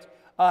it right,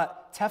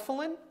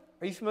 tefillin.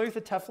 Are you familiar with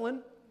the tefillin?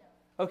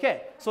 No.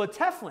 Okay, so a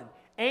tefillin.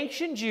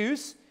 Ancient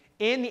Jews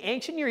in the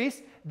ancient Near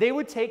East, they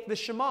would take the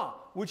Shema,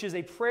 which is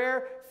a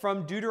prayer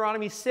from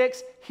Deuteronomy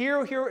 6. Hear,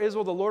 O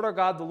Israel, the Lord our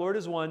God, the Lord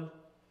is one.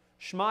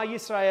 Shema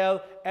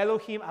Yisrael,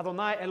 Elohim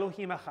Adonai,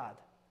 Elohim Echad.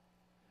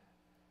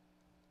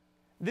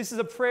 This is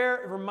a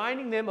prayer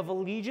reminding them of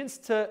allegiance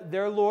to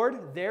their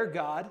Lord, their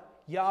God,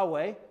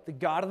 Yahweh, the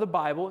God of the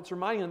Bible. It's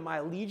reminding them my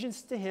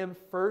allegiance to Him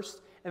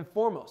first and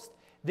foremost.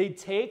 They'd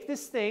take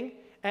this thing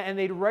and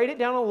they'd write it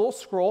down on a little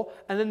scroll,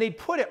 and then they'd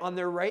put it on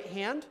their right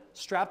hand,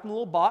 strapped in a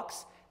little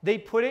box.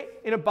 They'd put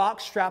it in a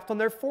box strapped on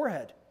their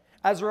forehead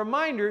as a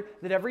reminder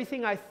that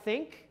everything I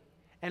think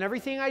and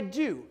everything I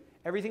do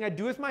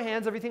with my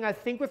hands, everything I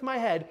think with my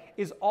head,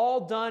 is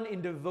all done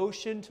in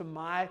devotion to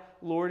my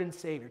Lord and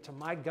Savior, to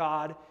my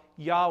God,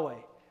 Yahweh.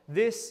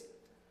 This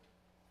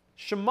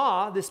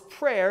Shema, this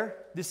prayer,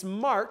 this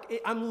mark,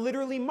 I'm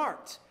literally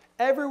marked.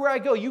 Everywhere I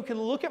go, you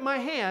can look at my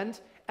hand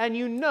and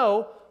you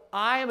know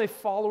I am a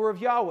follower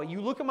of Yahweh.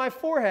 You look at my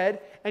forehead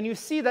and you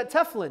see that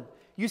tefillin.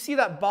 You see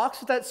that box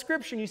with that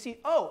scripture and you see,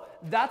 oh,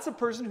 that's a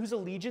person whose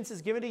allegiance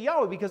is given to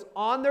Yahweh, because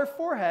on their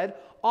forehead,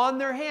 on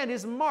their hand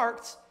is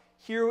marked,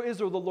 Hear, O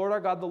Israel, the Lord our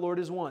God, the Lord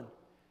is one.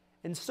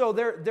 And so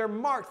they're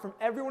marked from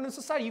everyone in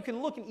society. You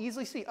can look and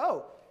easily see,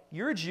 oh,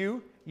 you're a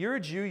Jew, you're a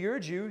Jew, you're a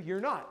Jew,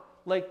 you're not.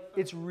 Like,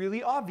 it's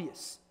really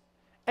obvious.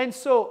 And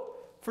so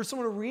for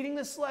someone reading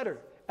this letter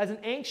as an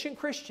ancient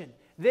Christian,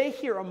 they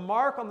hear a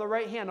mark on the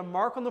right hand, a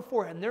mark on the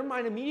forehead, and their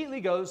mind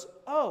immediately goes,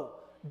 oh,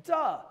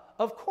 duh,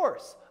 of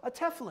course, a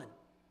tefillin.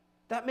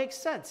 That makes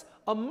sense.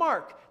 A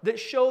mark that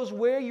shows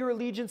where your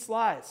allegiance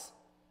lies.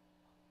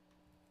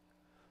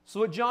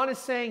 So what John is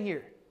saying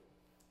here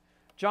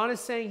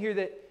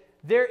that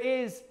there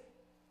is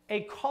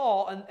a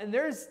call, and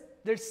there's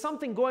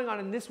something going on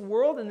in this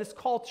world, in this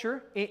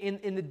culture,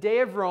 in the day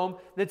of Rome,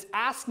 that's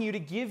asking you to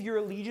give your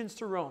allegiance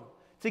to Rome,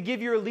 to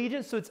give your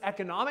allegiance to its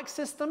economic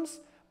systems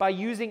by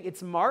using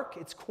its mark,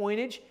 its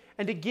coinage,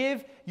 and to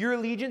give your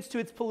allegiance to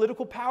its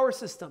political power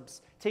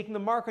systems, taking the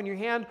mark on your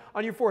hand,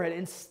 on your forehead.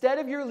 Instead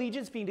of your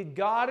allegiance being to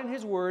God and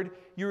His Word,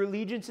 your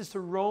allegiance is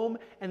to Rome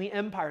and the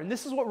empire. And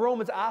this is what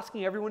Rome is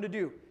asking everyone to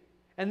do.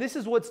 And this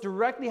is what's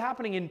directly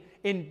happening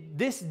in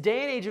this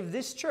day and age of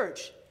this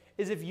church,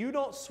 is if you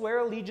don't swear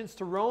allegiance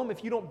to Rome,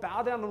 if you don't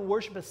bow down and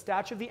worship a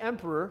statue of the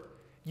emperor,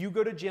 you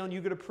go to jail and you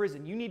go to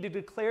prison. You need to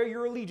declare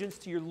your allegiance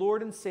to your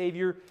Lord and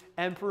Savior,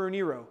 Emperor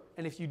Nero.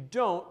 And if you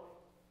don't,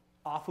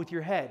 off with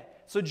your head.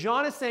 So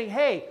John is saying,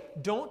 hey,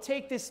 don't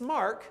take this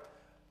mark.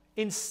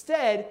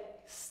 Instead,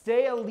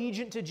 stay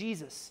allegiant to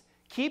Jesus.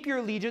 Keep your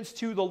allegiance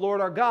to the Lord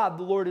our God.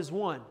 The Lord is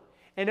one.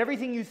 And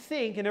everything you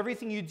think and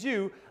everything you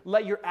do,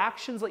 let your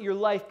actions, let your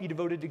life be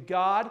devoted to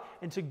God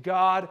and to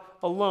God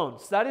alone.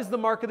 So that is the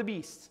mark of the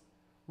beast.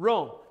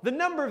 Rome. The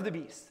number of the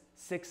beast,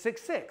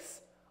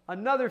 666.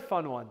 Another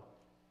fun one.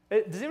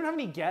 Does anyone have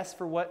any guess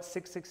for what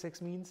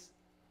 666 means?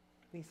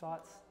 Any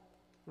thoughts?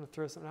 I'm going to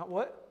throw something out.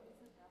 What?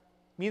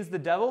 Means the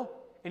devil?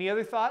 Any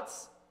other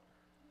thoughts?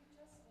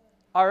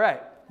 All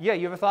right. Yeah,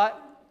 you have a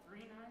thought? 3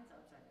 nines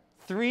upside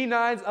down. 3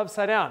 nines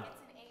upside down.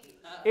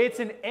 It's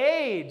an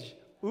age.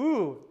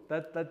 Ooh,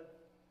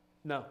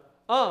 no.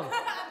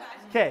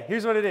 Okay,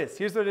 here's what it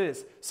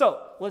is.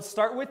 So let's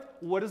start with,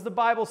 what does the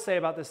Bible say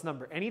about this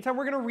number? Anytime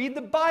we're going to read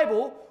the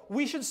Bible,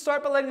 we should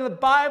start by letting the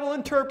Bible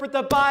interpret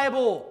the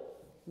Bible.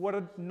 What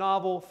a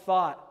novel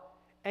thought.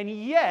 And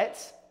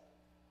yet,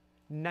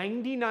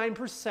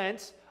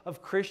 99%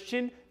 of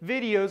Christian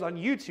videos on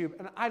YouTube,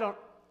 and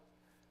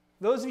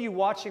those of you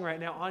watching right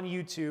now on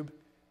YouTube,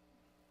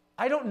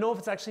 I don't know if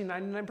it's actually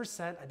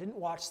 99%. I didn't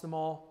watch them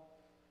all.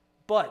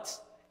 But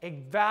a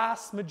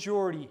vast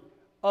majority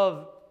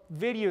of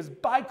videos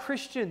by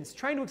Christians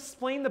trying to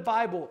explain the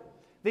Bible,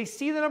 they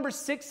see the number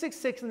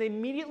 666 and they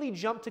immediately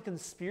jump to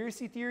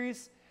conspiracy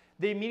theories.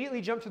 They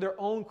immediately jump to their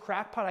own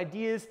crackpot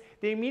ideas.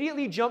 They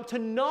immediately jump to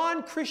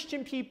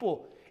non-Christian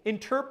people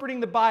interpreting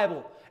the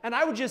Bible. And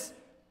I would just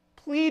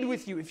plead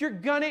with you, if you're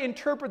going to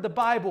interpret the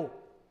Bible,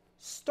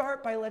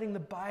 start by letting the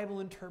Bible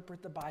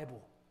interpret the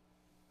Bible.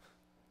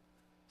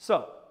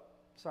 So,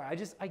 sorry,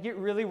 I get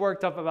really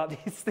worked up about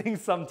these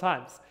things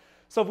sometimes.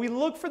 So if we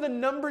look for the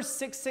number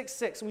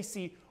 666 and we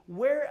see,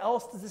 where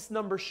else does this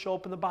number show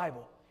up in the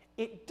Bible?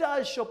 It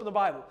does show up in the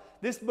Bible.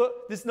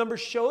 This number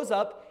shows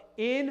up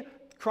in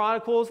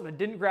Chronicles, and I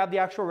didn't grab the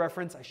actual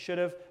reference. I should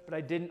have, but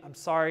I didn't. I'm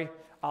sorry.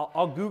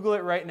 I'll Google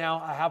it right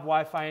now. I have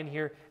Wi-Fi in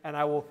here, and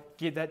I will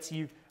give that to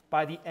you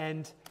by the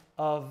end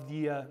of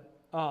the...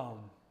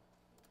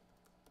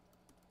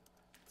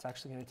 it's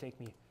actually going to take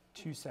me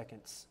 2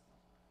 seconds,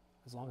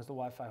 as long as the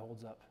Wi-Fi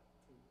holds up.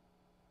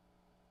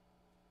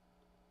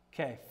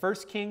 Okay, 1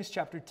 Kings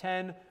chapter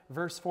 10,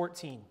 verse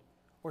 14.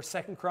 Or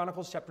 2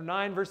 Chronicles chapter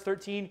 9, verse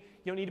 13. You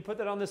don't need to put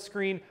that on the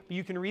screen, but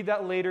you can read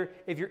that later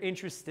if you're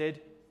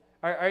interested.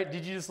 All right,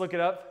 did you just look it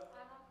up?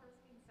 I'm on 1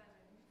 Kings 7.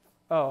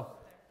 Oh,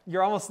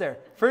 you're almost there.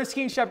 1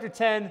 Kings chapter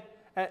 10,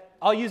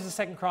 I'll use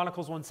the 2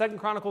 Chronicles one. 2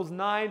 Chronicles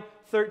 9,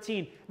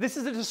 13. This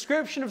is a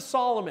description of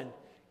Solomon,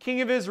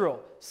 king of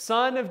Israel,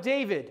 son of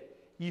David.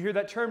 You hear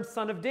that term,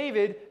 son of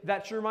David,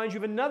 that should remind you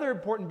of another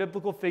important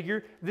biblical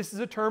figure. This is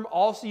a term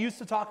also used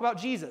to talk about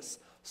Jesus.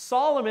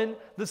 Solomon,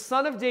 the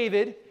son of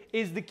David,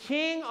 is the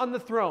king on the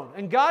throne.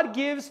 And God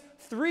gives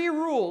 3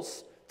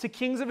 rules to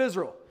kings of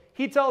Israel.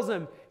 He tells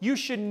them, you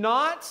should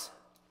not,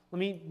 let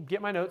me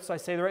get my notes so I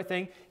say the right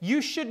thing.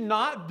 You should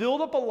not build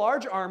up a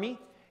large army.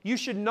 You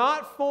should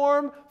not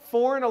form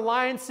foreign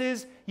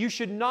alliances. You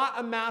should not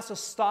amass a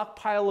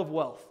stockpile of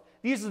wealth.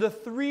 These are the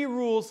 3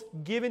 rules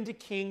given to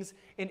kings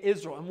in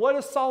Israel. And what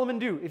does Solomon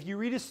do? If you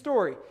read his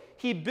story,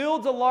 he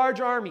builds a large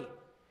army.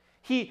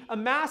 He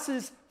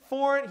amasses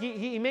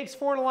he makes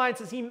foreign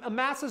alliances. He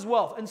amasses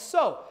wealth. And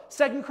so,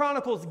 2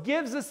 Chronicles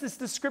gives us this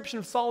description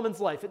of Solomon's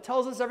life. It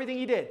tells us everything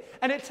he did.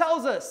 And it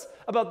tells us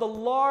about the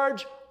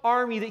large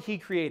army that he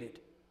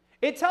created.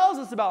 It tells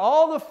us about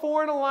all the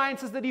foreign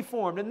alliances that he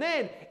formed. And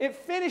then it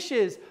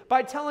finishes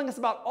by telling us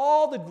about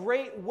all the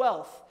great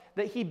wealth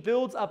that he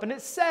builds up. And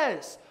it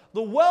says,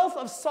 the wealth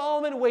of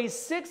Solomon weighs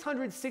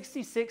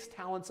 666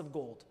 talents of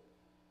gold.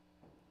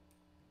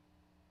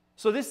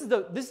 So this is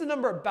the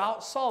number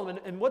about Solomon.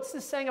 And what's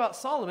this saying about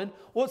Solomon?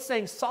 Well, it's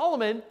saying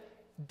Solomon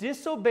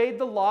disobeyed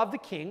the law of the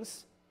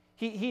kings.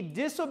 He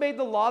disobeyed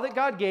the law that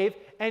God gave,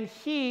 and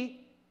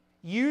he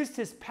used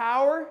his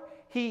power,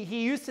 he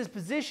used his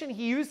position,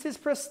 he used his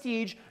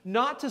prestige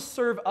not to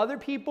serve other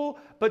people,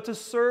 but to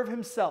serve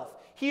himself.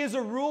 He is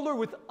a ruler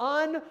with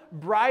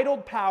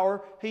unbridled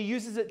power. He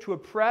uses it to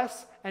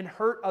oppress and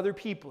hurt other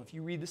people. If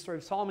you read the story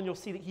of Solomon, you'll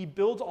see that he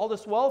builds all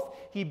this wealth.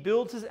 He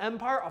builds his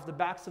empire off the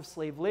backs of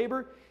slave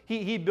labor.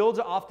 He builds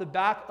it off the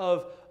back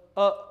of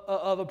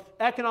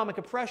economic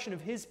oppression of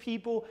his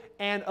people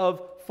and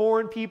of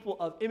foreign people,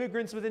 of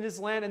immigrants within his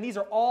land. And these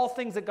are all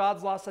things that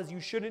God's law says you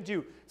shouldn't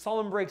do.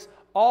 Solomon breaks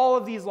all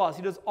of these laws.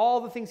 He does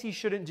all the things he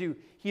shouldn't do.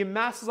 He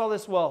amasses all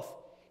this wealth.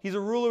 He's a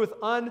ruler with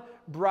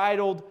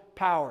unbridled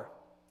power.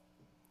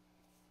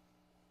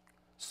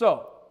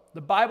 So,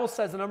 the Bible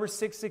says the number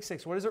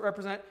 666. What does it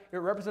represent? It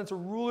represents a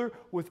ruler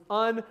with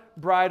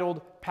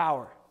unbridled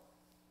power.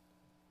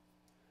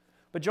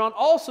 But John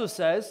also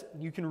says,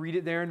 you can read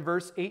it there in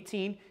verse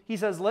 18, he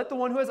says, let the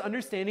one who has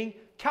understanding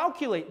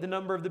calculate the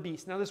number of the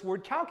beast. Now this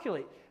word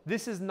calculate,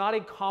 this is not a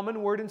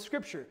common word in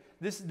Scripture.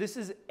 This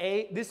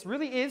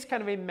really is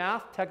kind of a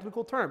math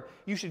technical term.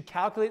 You should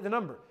calculate the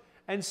number.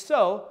 And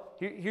so,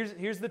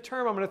 here's the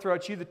term I'm going to throw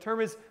at you. The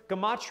term is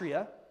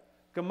gematria.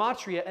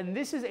 Gematria, and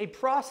this is a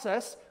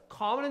process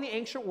common in the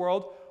ancient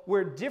world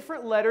where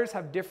different letters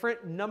have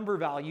different number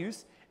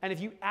values, and if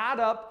you add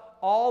up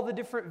all the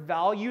different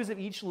values of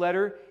each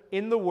letter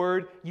in the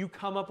word, you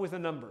come up with a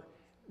number.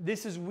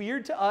 This is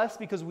weird to us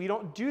because we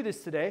don't do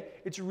this today.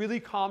 It's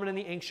really common in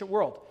the ancient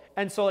world.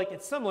 And so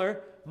it's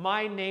similar.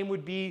 My name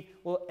would be,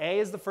 well, A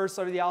is the first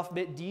letter of the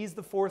alphabet, D is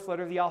the 4th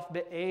letter of the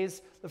alphabet, A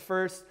is the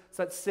first,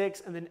 so that's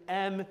 6, and then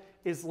M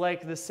is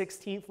like the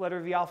 16th letter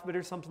of the alphabet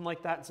or something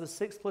like that. And so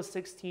 6 plus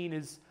 16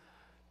 is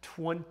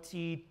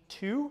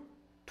 22.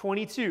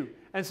 22.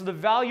 And so the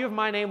value of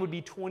my name would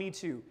be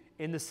 22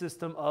 in the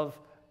system of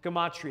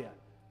gematria.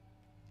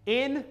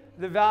 In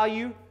the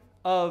value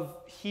of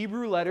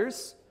Hebrew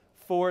letters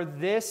for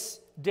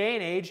this day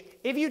and age,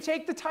 if you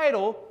take the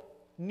title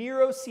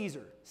Nero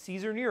Caesar,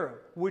 Caesar Nero,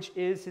 which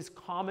is his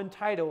common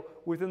title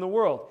within the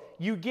world,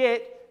 you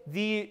get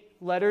the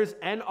letters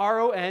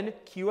N-R-O-N,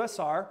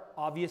 QSR,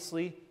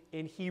 obviously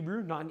in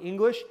Hebrew, not in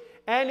English,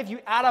 And if you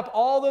add up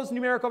all those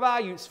numerical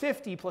values,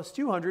 50 plus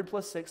 200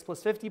 plus 6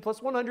 plus 50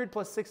 plus 100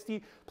 plus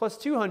 60 plus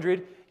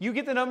 200, you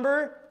get the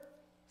number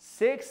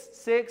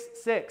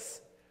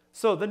 666.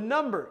 So the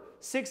number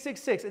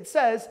 666, it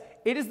says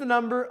it is the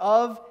number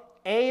of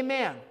a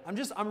man.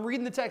 I'm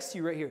reading the text to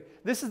you right here.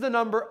 This is the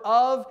number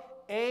of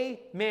a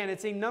man.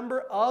 It's a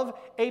number of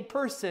a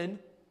person.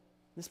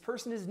 This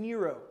person is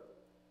Nero.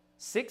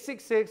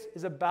 666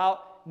 is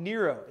about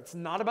Nero. It's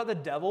not about the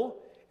devil.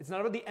 It's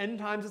not about the end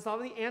times. It's not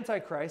about the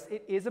Antichrist.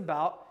 It is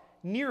about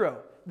Nero.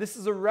 This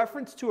is a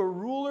reference to a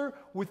ruler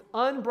with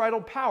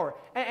unbridled power.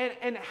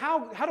 And how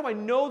do I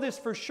know this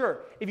for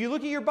sure? If you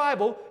look at your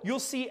Bible, you'll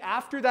see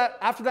after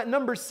that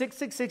number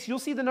 666, you'll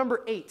see the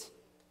number 8.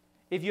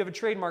 If you have a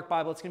trademark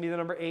Bible, it's going to be the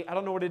number 8. I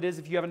don't know what it is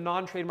if you have a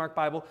non-trademark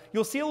Bible.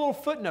 You'll see a little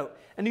footnote.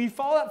 And if you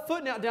follow that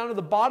footnote down to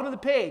the bottom of the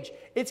page,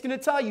 it's going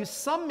to tell you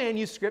some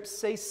manuscripts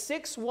say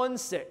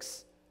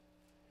 616.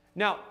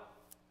 Now,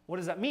 what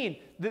does that mean?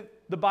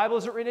 The Bible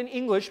isn't written in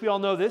English. We all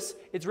know this.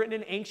 It's written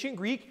in ancient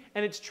Greek,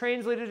 and it's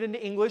translated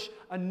into English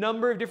a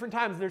number of different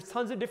times. There's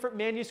tons of different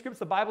manuscripts.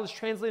 The Bible is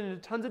translated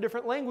into tons of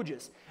different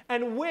languages.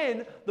 And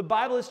when the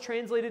Bible is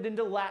translated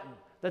into Latin,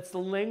 that's the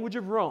language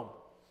of Rome,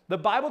 the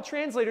Bible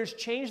translators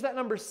changed that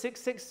number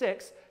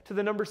 666 to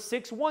the number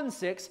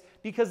 616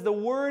 because the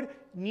word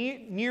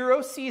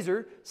Nero,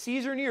 Caesar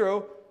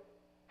Nero,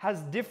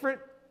 has different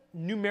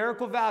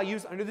numerical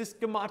values under this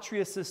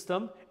gematria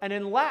system. And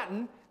in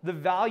Latin, the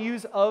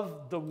values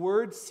of the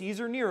word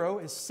Caesar Nero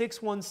is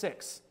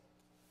 616.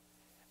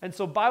 And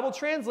so Bible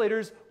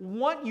translators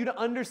want you to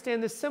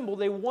understand this symbol.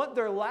 They want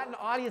their Latin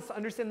audience to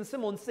understand the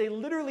symbol. And so they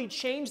literally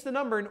change the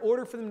number in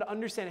order for them to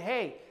understand,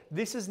 hey,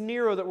 this is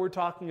Nero that we're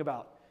talking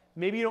about.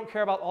 Maybe you don't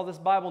care about all this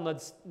Bible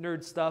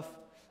nerd stuff.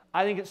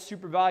 I think it's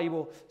super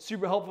valuable,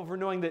 super helpful for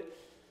knowing that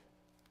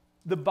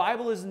the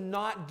Bible is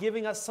not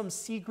giving us some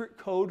secret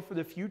code for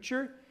the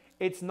future.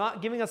 It's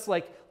not giving us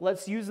like,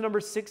 let's use the number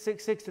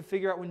 666 to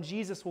figure out when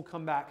Jesus will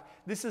come back.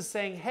 This is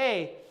saying,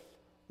 hey,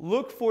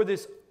 look for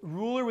this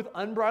ruler with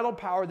unbridled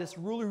power, this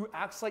ruler who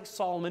acts like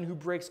Solomon, who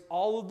breaks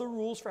all of the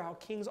rules for how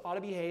kings ought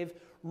to behave,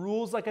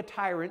 rules like a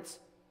tyrant.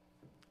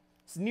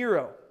 It's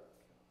Nero.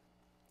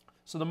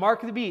 So the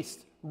mark of the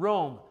beast,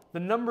 Rome. The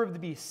number of the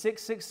beast,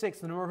 666,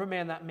 the number of a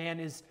man, that man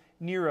is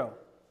Nero.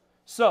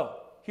 So,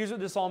 here's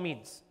what this all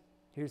means.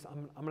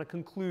 I'm going to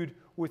conclude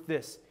with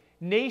this.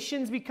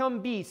 Nations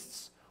become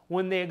beasts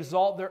when they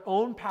exalt their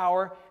own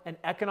power and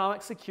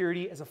economic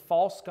security as a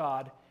false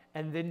god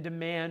and then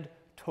demand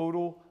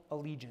total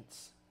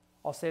allegiance.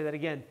 I'll say that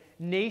again.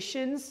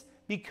 Nations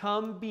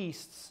become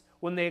beasts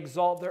when they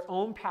exalt their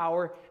own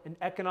power and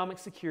economic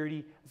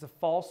security as a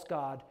false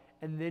god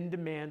and then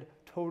demand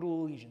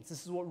total allegiance.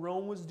 This is what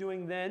Rome was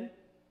doing then.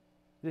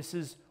 This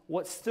is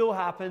what still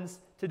happens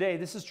today.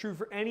 This is true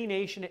for any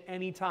nation at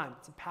any time.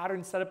 It's a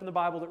pattern set up in the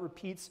Bible that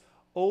repeats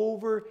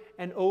over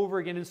and over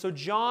again. And so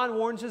John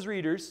warns his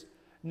readers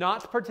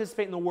not to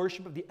participate in the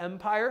worship of the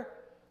empire,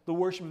 the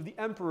worship of the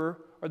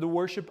emperor, or the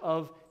worship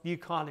of the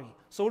economy.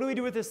 So what do we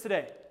do with this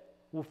today?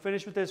 We'll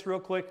finish with this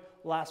real quick,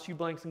 last few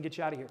blanks, and get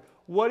you out of here.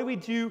 What do we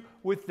do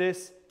with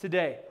this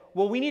today?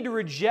 Well, we need to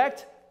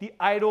reject the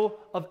idol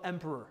of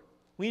emperor.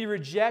 We need to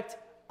reject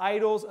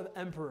idols of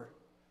emperor.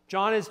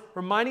 John is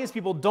reminding his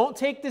people, don't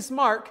take this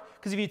mark,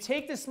 because if you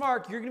take this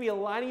mark, you're going to be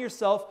aligning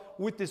yourself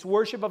with this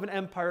worship of an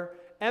emperor,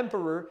 and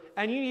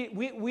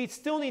we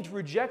still need to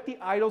reject the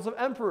idols of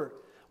emperor.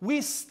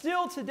 We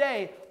still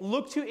today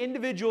look to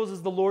individuals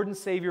as the Lord and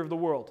Savior of the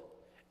world.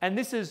 And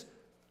this is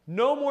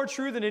no more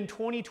true than in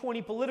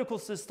 2020 political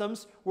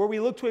systems where we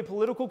look to a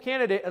political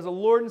candidate as a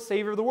Lord and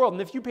Savior of the world.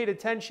 And if you paid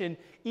attention,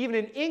 even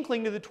an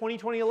inkling to the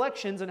 2020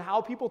 elections and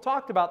how people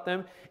talked about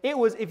them, it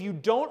was if you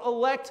don't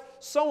elect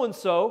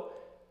so-and-so,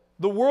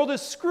 the world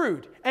is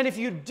screwed. And if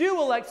you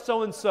do elect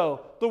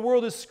so-and-so, the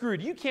world is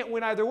screwed. You can't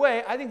win either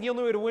way. I think the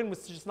only way to win was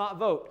to just not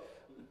vote.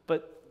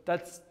 But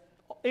that's,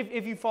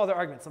 if you follow their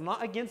arguments. I'm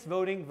not against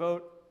voting,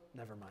 vote,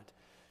 never mind.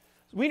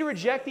 We need to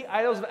reject the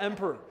idols of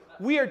emperor.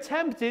 We are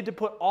tempted to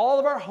put all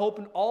of our hope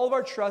and all of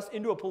our trust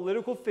into a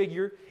political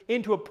figure,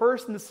 into a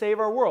person to save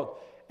our world.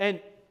 And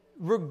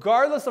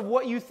regardless of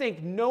what you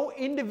think, no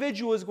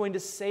individual is going to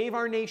save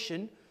our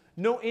nation.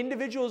 No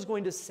individual is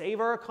going to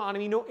save our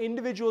economy. No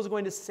individual is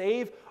going to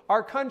save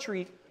our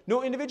country.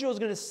 No individual is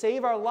going to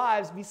save our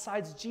lives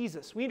besides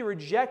Jesus. We need to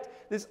reject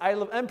this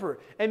idol of emperor.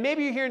 And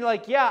maybe you're hearing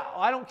like, yeah,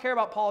 I don't care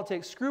about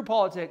politics. Screw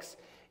politics.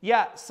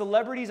 Yeah,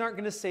 celebrities aren't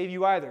going to save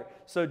you either.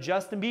 So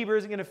Justin Bieber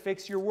isn't going to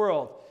fix your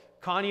world.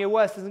 Kanye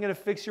West isn't going to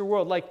fix your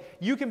world. Like,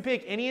 you can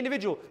pick any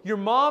individual. Your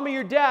mom or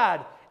your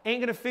dad ain't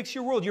going to fix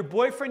your world. Your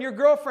boyfriend, your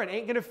girlfriend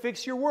ain't going to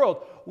fix your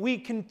world. We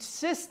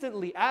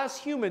consistently, as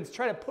humans,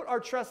 try to put our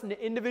trust into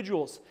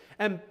individuals.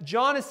 And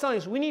John is telling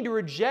us we need to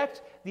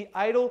reject the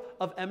idol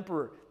of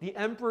emperor. The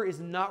emperor is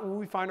not where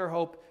we find our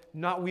hope,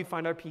 not where we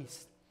find our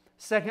peace.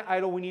 Second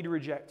idol we need to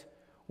reject.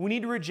 We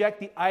need to reject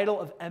the idol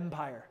of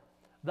empire.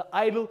 The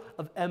idol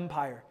of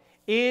empire.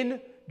 In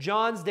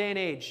John's day and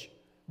age,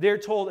 they're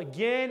told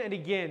again and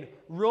again,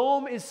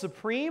 Rome is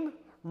supreme.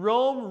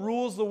 Rome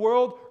rules the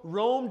world.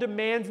 Rome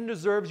demands and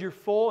deserves your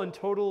full and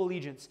total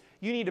allegiance.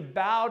 You need to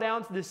bow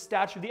down to this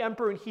statue of the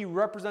emperor, and he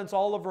represents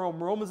all of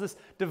Rome. Rome is this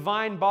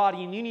divine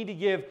body, and you need to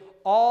give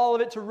all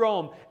of it to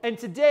Rome. And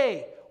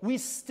today, we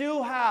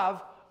still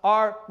have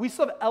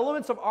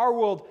elements of our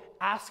world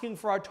asking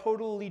for our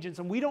total allegiance,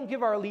 and we don't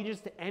give our allegiance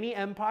to any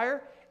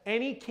empire,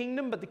 any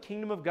kingdom, but the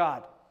kingdom of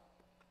God.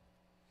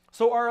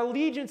 So our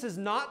allegiance is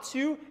not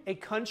to a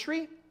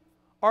country.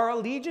 Our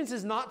allegiance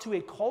is not to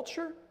a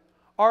culture.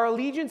 Our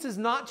allegiance is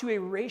not to a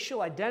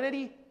racial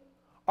identity.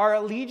 Our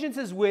allegiance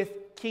is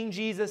with King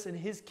Jesus and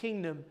his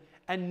kingdom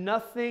and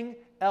nothing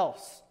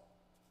else.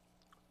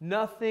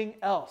 Nothing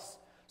else.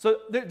 So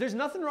there's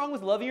nothing wrong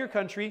with loving your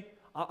country.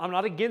 I'm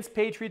not against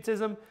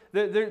patriotism.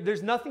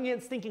 There's nothing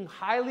against thinking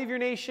highly of your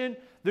nation.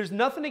 There's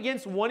nothing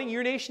against wanting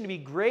your nation to be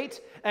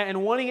great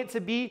and wanting it to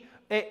be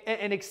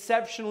an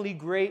exceptionally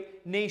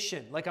great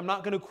nation. Like, I'm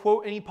not going to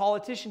quote any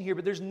politician here,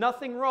 but there's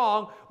nothing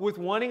wrong with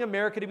wanting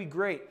America to be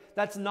great.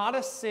 That's not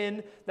a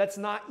sin. That's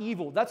not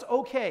evil. That's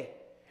okay.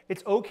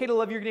 It's okay to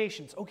love your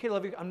nation. It's okay to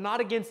love your... I'm not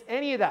against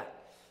any of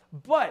that.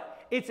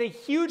 But it's a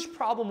huge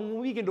problem when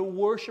we begin to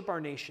worship our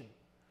nation.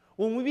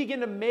 When we begin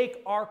to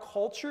make our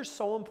culture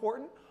so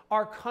important,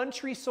 our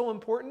country so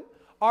important,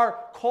 our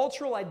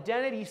cultural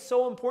identity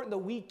so important that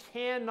we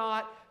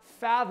cannot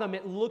fathom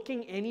it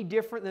looking any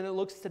different than it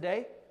looks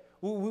today.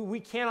 We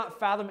cannot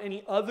fathom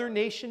any other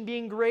nation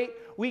being great.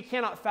 We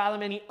cannot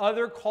fathom any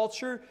other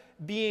culture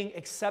being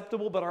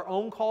acceptable but our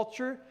own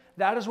culture.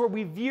 That is where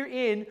we veer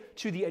in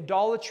to the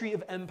idolatry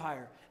of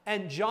empire.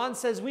 And John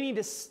says we need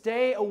to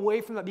stay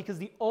away from that because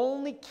the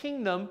only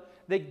kingdom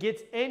that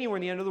gets anywhere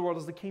in the end of the world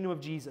is the kingdom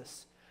of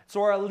Jesus.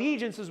 So our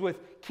allegiance is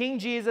with King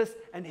Jesus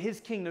and his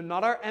kingdom,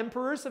 not our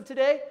emperors of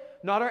today,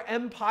 not our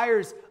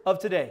empires of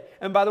today.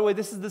 And by the way,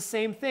 this is the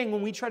same thing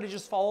when we try to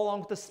just follow along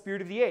with the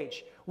spirit of the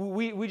age.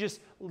 We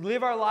just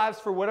live our lives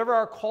for whatever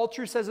our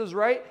culture says is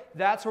right.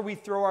 That's where we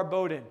throw our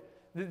boat in.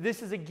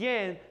 This is,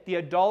 again, the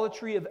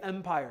idolatry of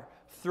empire.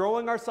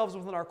 Throwing ourselves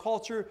within our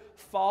culture,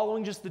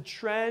 following just the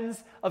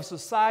trends of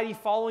society,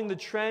 following the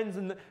trends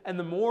and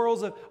the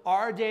morals of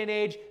our day and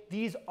age.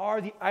 These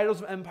are the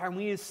idols of empire, and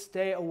we need to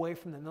stay away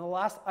from them. And the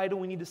last idol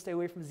we need to stay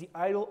away from is the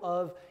idol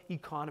of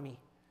economy.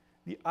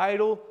 The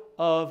idol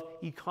of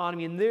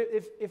economy. And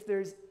if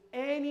there's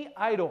any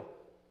idol,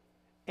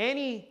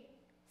 any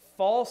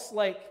false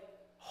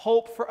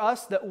hope for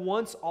us that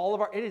wants all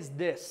of it is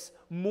this,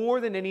 more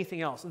than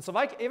anything else. And so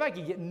if I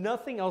could get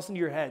nothing else into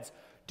your heads,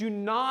 do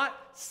not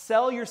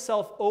sell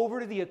yourself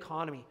over to the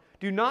economy.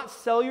 Do not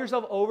sell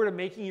yourself over to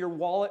making your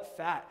wallet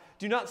fat.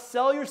 Do not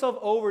sell yourself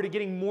over to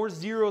getting more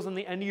zeros on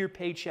the end of your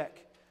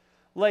paycheck.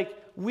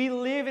 We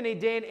live in a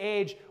day and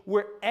age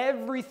where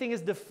everything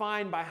is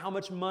defined by how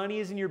much money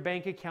is in your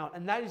bank account.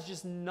 And that is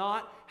just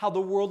not how the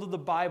world of the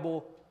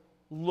Bible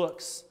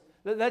looks.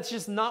 That's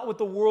just not what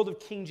the world of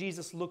King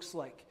Jesus looks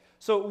like.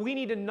 So we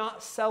need to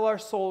not sell our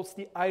souls to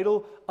the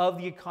idol of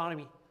the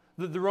economy.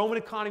 The Roman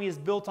economy is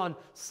built on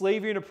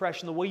slavery and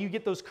oppression. The way you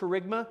get those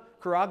charagma,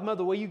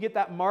 the way you get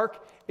that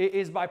mark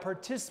is by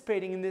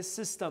participating in this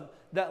system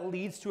that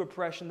leads to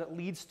oppression, that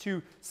leads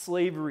to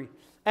slavery.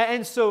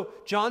 And so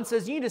John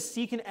says you need to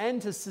seek an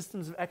end to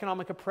systems of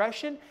economic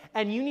oppression,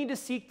 and you need to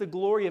seek the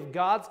glory of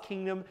God's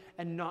kingdom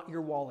and not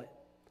your wallet.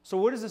 So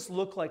what does this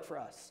look like for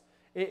us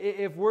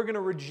if we're going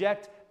to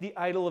reject the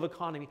idol of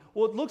economy?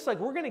 Well, it looks like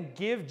we're going to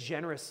give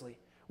generously.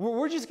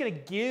 We're just going to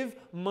give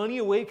money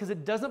away because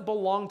it doesn't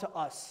belong to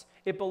us.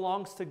 It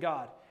belongs to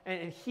God.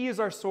 And he is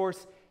our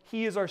source.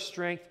 He is our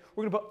strength.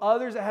 We're going to put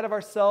others ahead of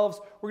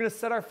ourselves. We're going to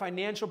set our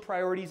financial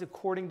priorities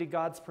according to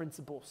God's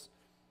principles.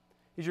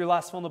 Here's your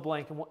last fill in the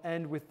blank, and we'll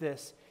end with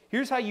this.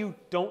 Here's how you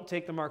don't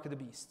take the mark of the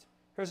beast.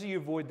 Here's how you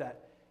avoid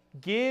that.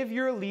 Give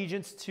your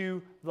allegiance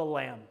to the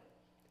Lamb.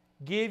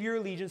 Give your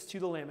allegiance to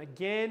the Lamb.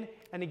 Again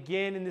and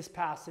again in this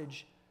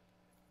passage,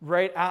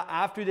 right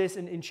after this,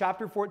 in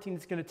chapter 14,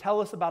 it's going to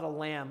tell us about a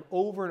lamb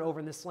over and over,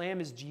 and this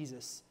lamb is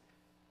Jesus.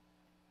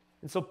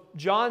 And so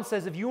John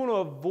says, if you want to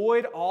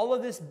avoid all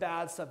of this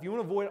bad stuff, you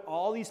want to avoid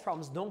all these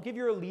problems, don't give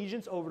your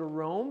allegiance over to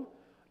Rome.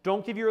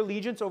 Don't give your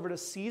allegiance over to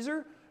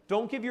Caesar.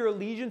 Don't give your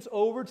allegiance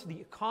over to the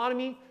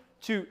economy,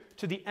 to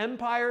the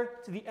empire,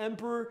 to the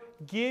emperor.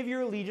 Give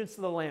your allegiance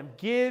to the Lamb.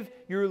 Give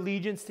your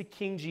allegiance to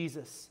King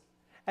Jesus.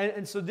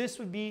 And so this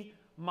would be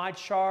my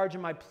charge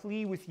and my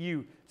plea with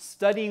you,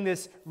 studying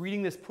this,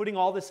 reading this, putting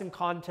all this in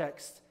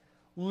context.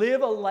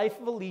 Live a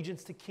life of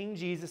allegiance to King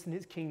Jesus and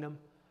his kingdom,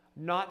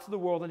 not to the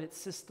world and its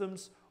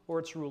systems or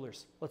its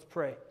rulers. Let's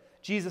pray.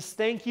 Jesus,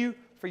 thank you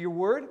for your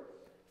word.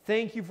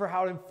 Thank you for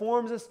how it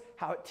informs us,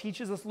 how it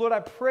teaches us. Lord, I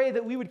pray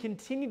that we would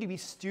continue to be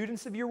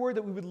students of your word,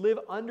 that we would live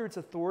under its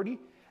authority,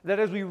 that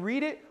as we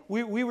read it,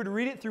 we would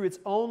read it through its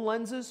own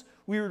lenses.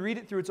 We would read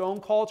it through its own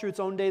culture, its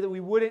own day, that we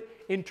wouldn't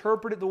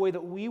interpret it the way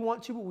that we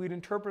want to, but we would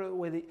interpret it the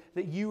way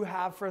that you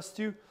have for us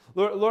to.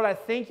 Lord, I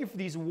thank you for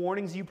these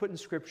warnings you put in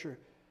Scripture.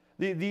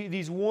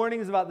 These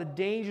warnings about the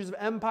dangers of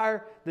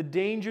empire, the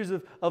dangers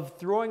of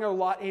throwing our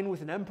lot in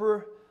with an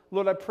emperor.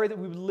 Lord, I pray that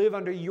we would live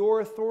under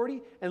your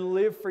authority and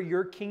live for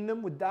your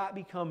kingdom. Would that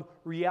become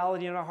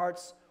reality in our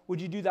hearts? Would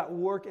you do that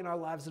work in our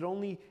lives that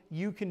only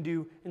you can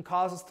do and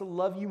cause us to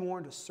love you more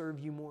and to serve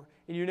you more?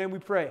 In your name we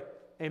pray.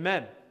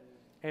 Amen.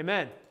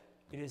 Amen.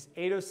 It is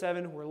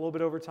 8:07. We're a little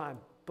bit over time,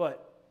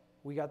 but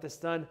we got this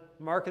done.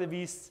 Mark of the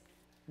beast,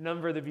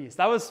 number of the beast.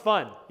 That was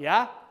fun.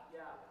 Yeah? Yeah.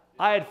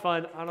 I had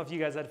fun. I don't know if you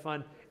guys had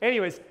fun.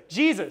 Anyways,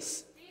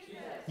 Jesus.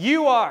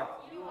 You are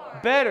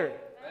better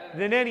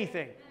than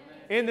anything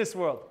in this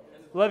world.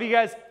 Love you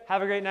guys.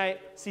 Have a great night.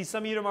 See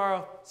some of you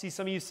tomorrow. See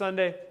some of you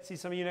Sunday. See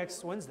some of you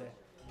next Wednesday.